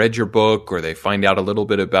have either read your book or they find out a little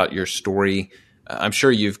bit about your story? I'm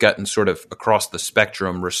sure you've gotten sort of across the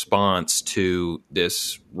spectrum response to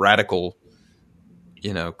this radical,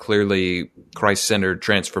 clearly Christ-centered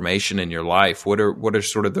transformation in your life. What are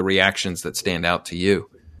sort of the reactions that stand out to you?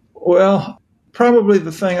 Well, probably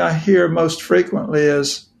the thing I hear most frequently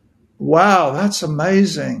is, wow, that's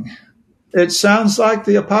amazing. It sounds like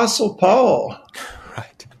the Apostle Paul.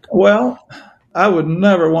 Right. Well, I would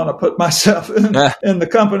never want to put myself in the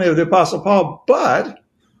company of the Apostle Paul, but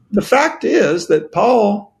the fact is that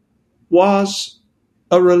Paul was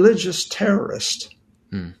a religious terrorist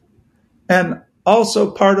and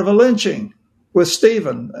also part of a lynching with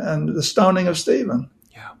Stephen and the stoning of Stephen.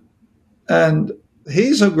 Yeah. And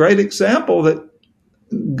he's a great example that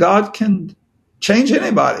God can change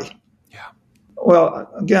anybody. Yeah.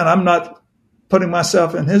 Well, again, I'm not putting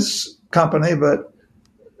myself in his company, but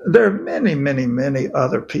there are many, many, many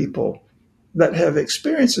other people that have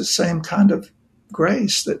experienced the same kind of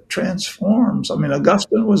grace that transforms. I mean,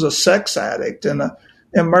 Augustine was a sex addict and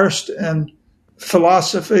immersed in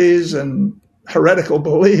philosophies and heretical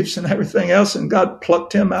beliefs and everything else, and God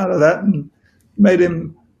plucked him out of that and made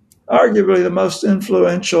him arguably the most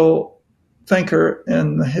influential thinker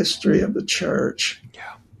in the history of the church.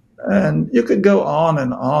 Yeah. And you could go on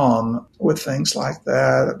and on with things like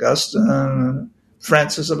that. Augustine,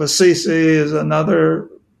 Francis of Assisi is another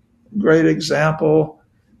great example,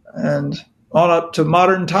 and on up to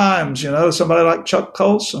modern times, somebody like Chuck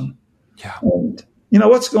Colson. Yeah. And,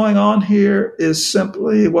 what's going on here is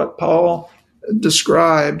simply what Paul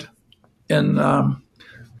described in 1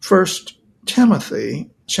 Timothy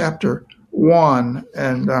chapter 1.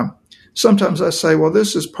 And sometimes I say, well,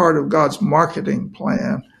 this is part of God's marketing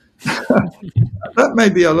plan. That may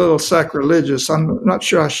be a little sacrilegious. I'm not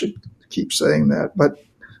sure I should keep saying that. But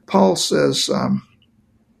Paul says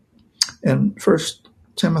in 1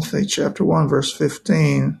 Timothy chapter 1, verse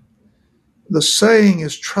 15, the saying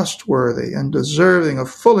is trustworthy and deserving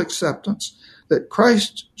of full acceptance that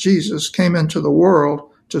Christ Jesus came into the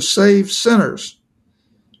world to save sinners,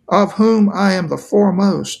 of whom I am the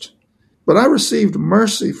foremost. But I received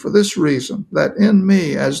mercy for this reason, that in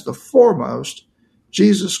me as the foremost,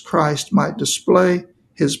 Jesus Christ might display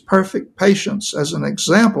his perfect patience as an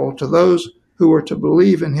example to those who were to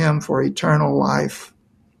believe in him for eternal life.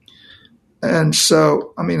 And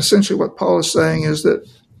so, essentially what Paul is saying is that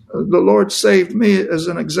the Lord saved me as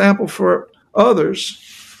an example for others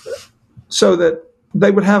so that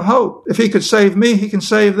they would have hope. If he could save me, he can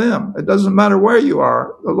save them. It doesn't matter where you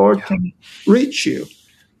are. The Lord can reach you.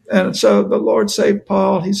 And so the Lord saved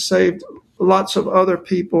Paul. He saved lots of other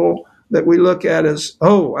people that we look at as,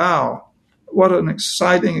 oh, wow, what an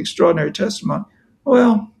exciting, extraordinary testimony.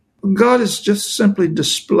 Well, God is just simply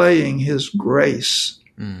displaying his grace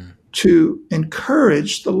to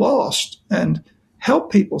encourage the lost and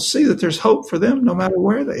help people see that there's hope for them no matter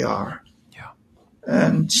where they are.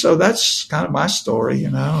 And so that's kind of my story,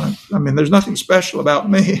 there's nothing special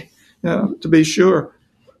about me, to be sure,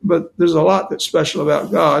 but there's a lot that's special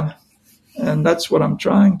about God. And that's what I'm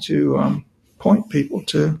trying to point people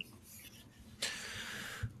to.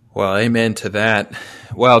 Well, amen to that.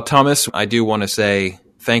 Well, Thomas, I do want to say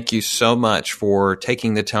thank you so much for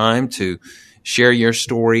taking the time to share your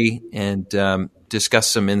story and discuss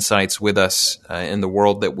some insights with us in the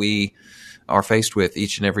world that we are faced with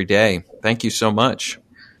each and every day. Thank you so much.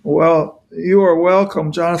 Well, you are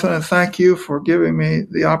welcome, Jonathan, and thank you for giving me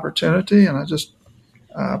the opportunity. And I just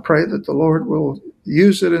pray that the Lord will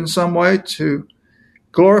use it in some way to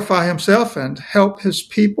glorify himself and help his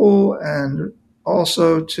people, and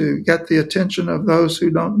also to get the attention of those who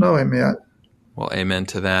don't know him yet. Well, amen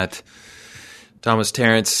to that. Thomas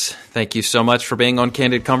Tarrants, thank you so much for being on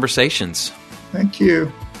Candid Conversations. Thank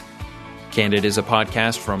you. Candid is a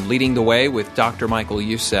podcast from Leading the Way with Dr. Michael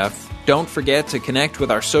Youssef. Don't forget to connect with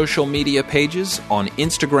our social media pages on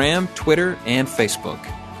Instagram, Twitter, and Facebook.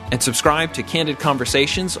 And subscribe to Candid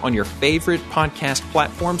Conversations on your favorite podcast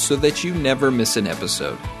platform so that you never miss an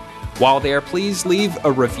episode. While there, please leave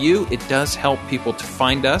a review. It does help people to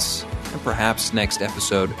find us, and perhaps next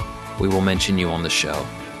episode we will mention you on the show.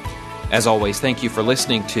 As always, thank you for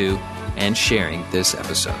listening to and sharing this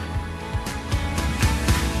episode.